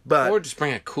 But Or just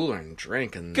bring a cooler and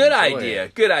drink. And good enjoy idea.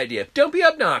 it. Good idea. Don't be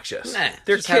obnoxious. Nah,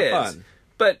 They're just have kids. fun.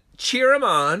 But cheer them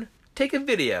on. Take a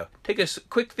video. Take a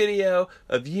quick video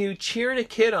of you cheering a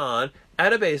kid on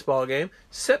at a baseball game.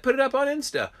 Put it up on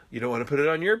Insta. You don't want to put it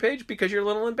on your page because you're a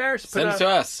little embarrassed. Send it to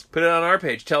us. Put it on our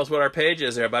page. Tell us what our page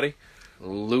is there, buddy.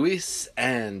 Luis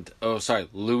 _and_Clark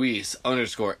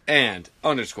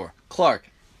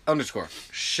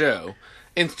 _show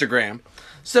Instagram.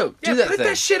 So do that put thing.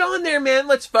 that shit on there, man.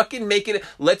 Let's fucking make it.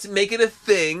 Let's make it a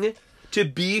thing to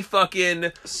be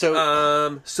fucking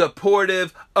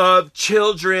supportive of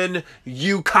children.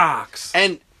 You cocks.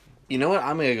 And you know what?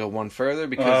 I'm gonna go one further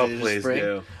because it is spring.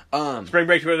 do. Um, Spring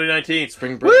break 2019.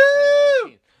 Spring break.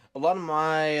 Woo! 2019. A lot of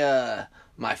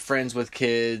my friends with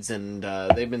kids, and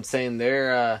they've been saying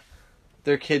their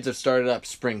kids have started up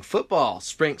spring football.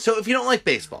 So if you don't like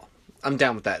baseball, I'm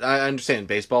down with that. I understand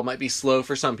baseball might be slow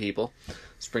for some people.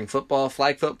 Spring football,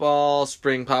 flag football,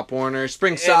 spring Pop Warner,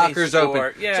 spring soccer's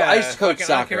open. Yeah, So I used to coach fucking, I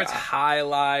don't soccer. care if it's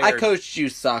highlight. I coached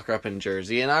youth soccer up in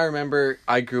Jersey, and I remember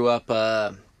I grew up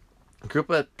grew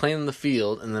up playing in the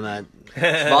field, and then I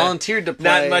volunteered to play.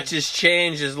 Not much has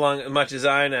changed as much as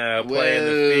I know. Playing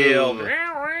the field.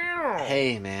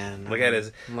 Hey, man. Look at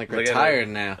his. I'm like retired at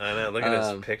now. I know. Look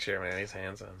at his picture, man. He's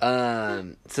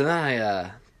handsome. So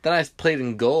then I played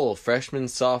in goal freshman,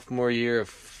 sophomore year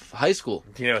of high school.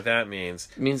 You know what that means?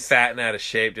 It means fat and out of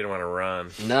shape, didn't want to run.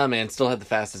 Nah, man. Still had the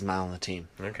fastest mile on the team.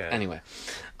 Okay. Anyway,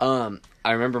 I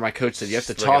remember my coach said you have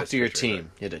to Just look at talk his to your picture,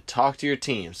 team. You had to talk to your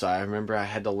team. So I remember I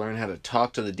had to learn how to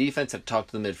talk to the defense, had to talk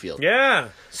to the midfield. Yeah,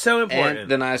 so important.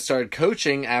 And then I started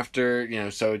coaching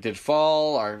after, so it did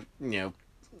fall.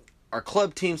 Our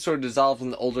club team sort of dissolved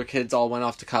and the older kids all went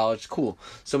off to college. Cool.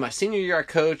 So my senior year I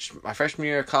coached. My freshman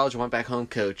year of college I went back home,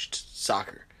 coached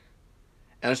soccer.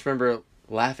 And I just remember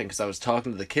laughing because I was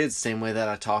talking to the kids the same way that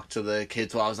I talked to the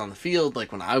kids while I was on the field,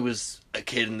 like when I was a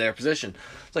kid in their position.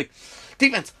 It's like,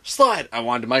 defense, slide. I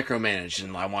wanted to micromanage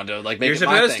and I wanted to make You're it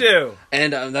my thing. supposed to.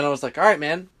 And then I was like, all right,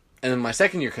 man. And then my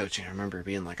second year coaching, I remember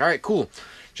being like, all right, cool.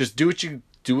 Just do what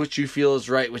you feel is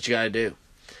right, what you got to do.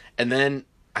 And then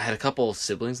I had a couple of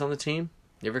siblings on the team.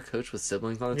 You ever coach with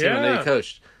siblings on the team? Yeah. I know you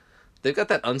coached. They've got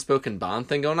that unspoken bond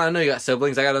thing going on. I know you got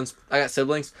siblings. I got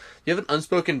siblings. You have an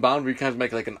unspoken bond where you kind of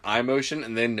make like an eye motion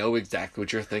and they know exactly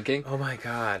what you're thinking. Oh my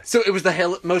god. So it was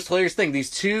the most hilarious thing.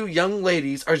 These two young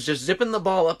ladies are just zipping the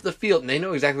ball up the field and they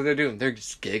know exactly what they're doing. They're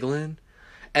just giggling.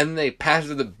 And they pass it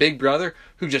to the big brother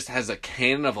who just has a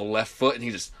cannon of a left foot and he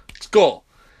just, it's goal.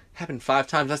 Happened 5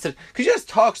 times. I said, could you just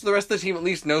talk so the rest of the team at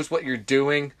least knows what you're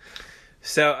doing?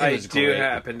 So I do great.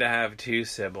 happen to have 2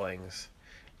 siblings.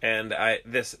 And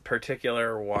this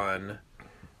particular one,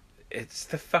 it's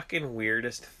the fucking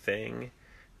weirdest thing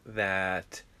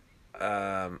that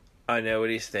I know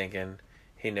what he's thinking.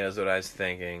 He knows what I was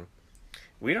thinking.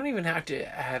 We don't even have to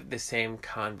have the same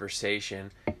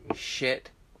conversation. Shit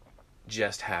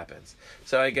just happens.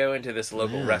 So I go into this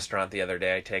local restaurant the other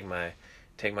day. I take my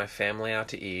family out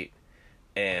to eat.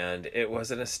 And it was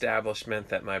an establishment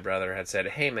that my brother had said,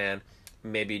 hey man,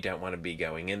 maybe you don't want to be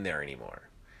going in there anymore.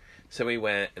 So we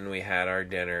went and we had our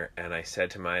dinner, and I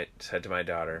said to my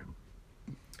daughter,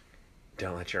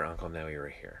 don't let your uncle know you're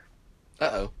here.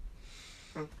 Uh-oh.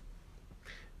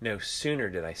 No sooner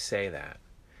did I say that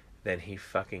than he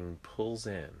fucking pulls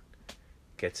in,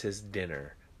 gets his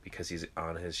dinner because he's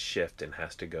on his shift and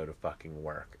has to go to fucking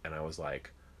work. And I was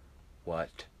like,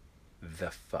 what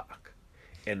the fuck?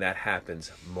 And that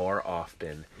happens more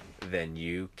often than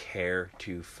you care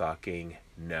to fucking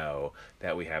know,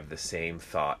 that we have the same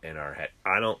thought in our head.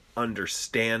 I don't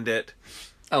understand it.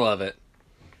 I love it.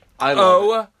 I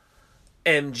love it.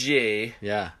 OMG.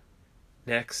 Yeah.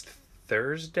 Next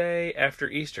Thursday after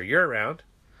Easter. You're around.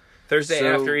 Thursday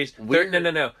So after Easter.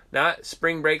 No. Not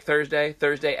spring break Thursday.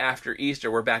 Thursday after Easter,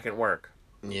 we're back at work.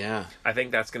 Yeah. I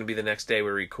think that's going to be the next day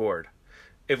we record.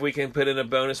 If we can put in a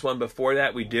bonus one before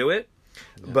that, we do it.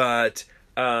 Yeah. But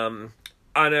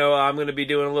I know I'm going to be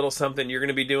doing a little something. You're going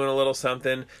to be doing a little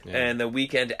something. Yeah. And the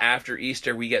weekend after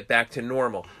Easter, we get back to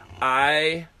normal.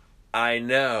 I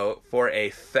know for a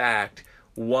fact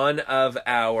one of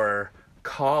our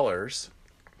callers...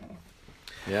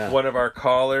 Yeah. One of our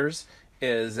callers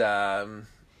is going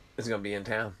to be in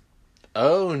town.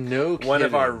 Oh, no kidding. One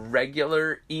of our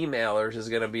regular emailers is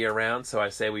going to be around, so I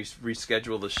say we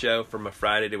reschedule the show from a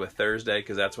Friday to a Thursday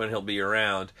because that's when he'll be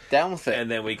around. Down with it.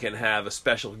 And then we can have a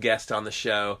special guest on the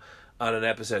show on an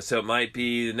episode. So it might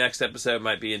be the next episode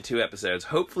might be in 2 episodes.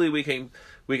 Hopefully we can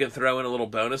throw in a little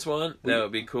bonus one. That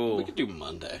would be cool. We could do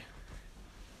Monday.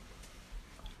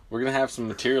 We're going to have some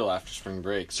material after spring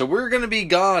break. So we're going to be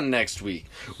gone next week.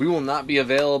 We will not be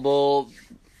available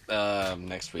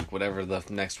next week, whatever the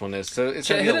next one is. So it's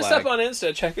hit us up on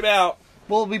Insta. Check it out.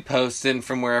 We'll be posting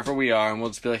from wherever we are, and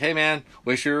we'll just be like, hey, man,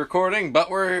 wish you were recording, but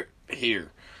we're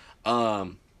here.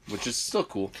 Which is still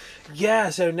cool. Yeah,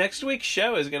 so next week's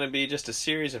show is going to be just a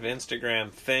series of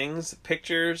Instagram things,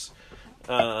 pictures.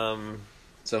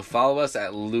 So follow us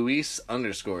at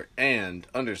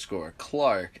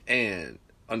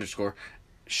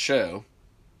Luis_and_Clark_show.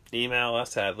 Email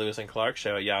us at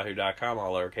lewisandclarkshow@yahoo.com,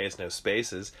 all lowercase, no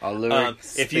spaces. All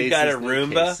lowercase, if you've got a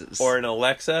Roomba cases. or an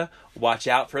Alexa, watch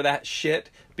out for that shit,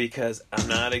 because I'm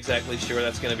not exactly sure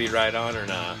that's going to be right on or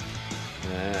not.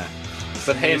 Yeah.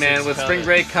 But hey, man, with spring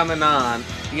break coming on,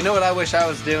 you know what I wish I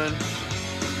was doing?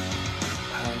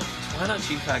 Why don't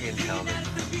you fucking tell me?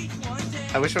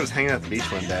 I wish I was hanging out at the beach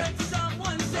one day.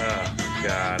 Oh,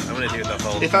 God. I'm going to do it the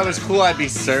whole If time. I was cool, I'd be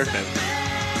surfing.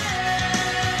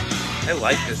 I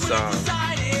like this song.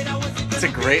 It's a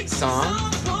great song.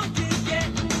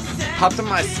 Popped on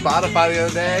my Spotify the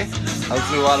other day. I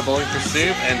listened to a lot of Bowling for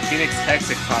Soup, and Phoenix,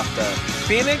 Texas popped up.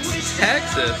 Phoenix,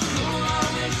 Texas.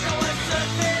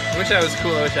 I wish I was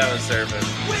cool. I wish I was surfing.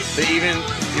 They even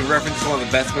reference one of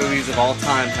the best movies of all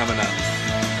time coming up.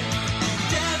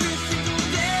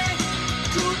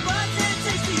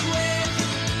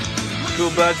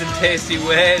 Cool buds and tasty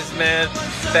waves, man.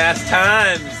 Fast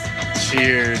times.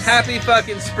 Cheers. Happy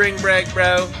fucking spring break,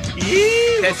 bro.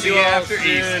 We'll Catch see you you all after soon,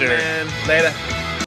 Easter. man. Later.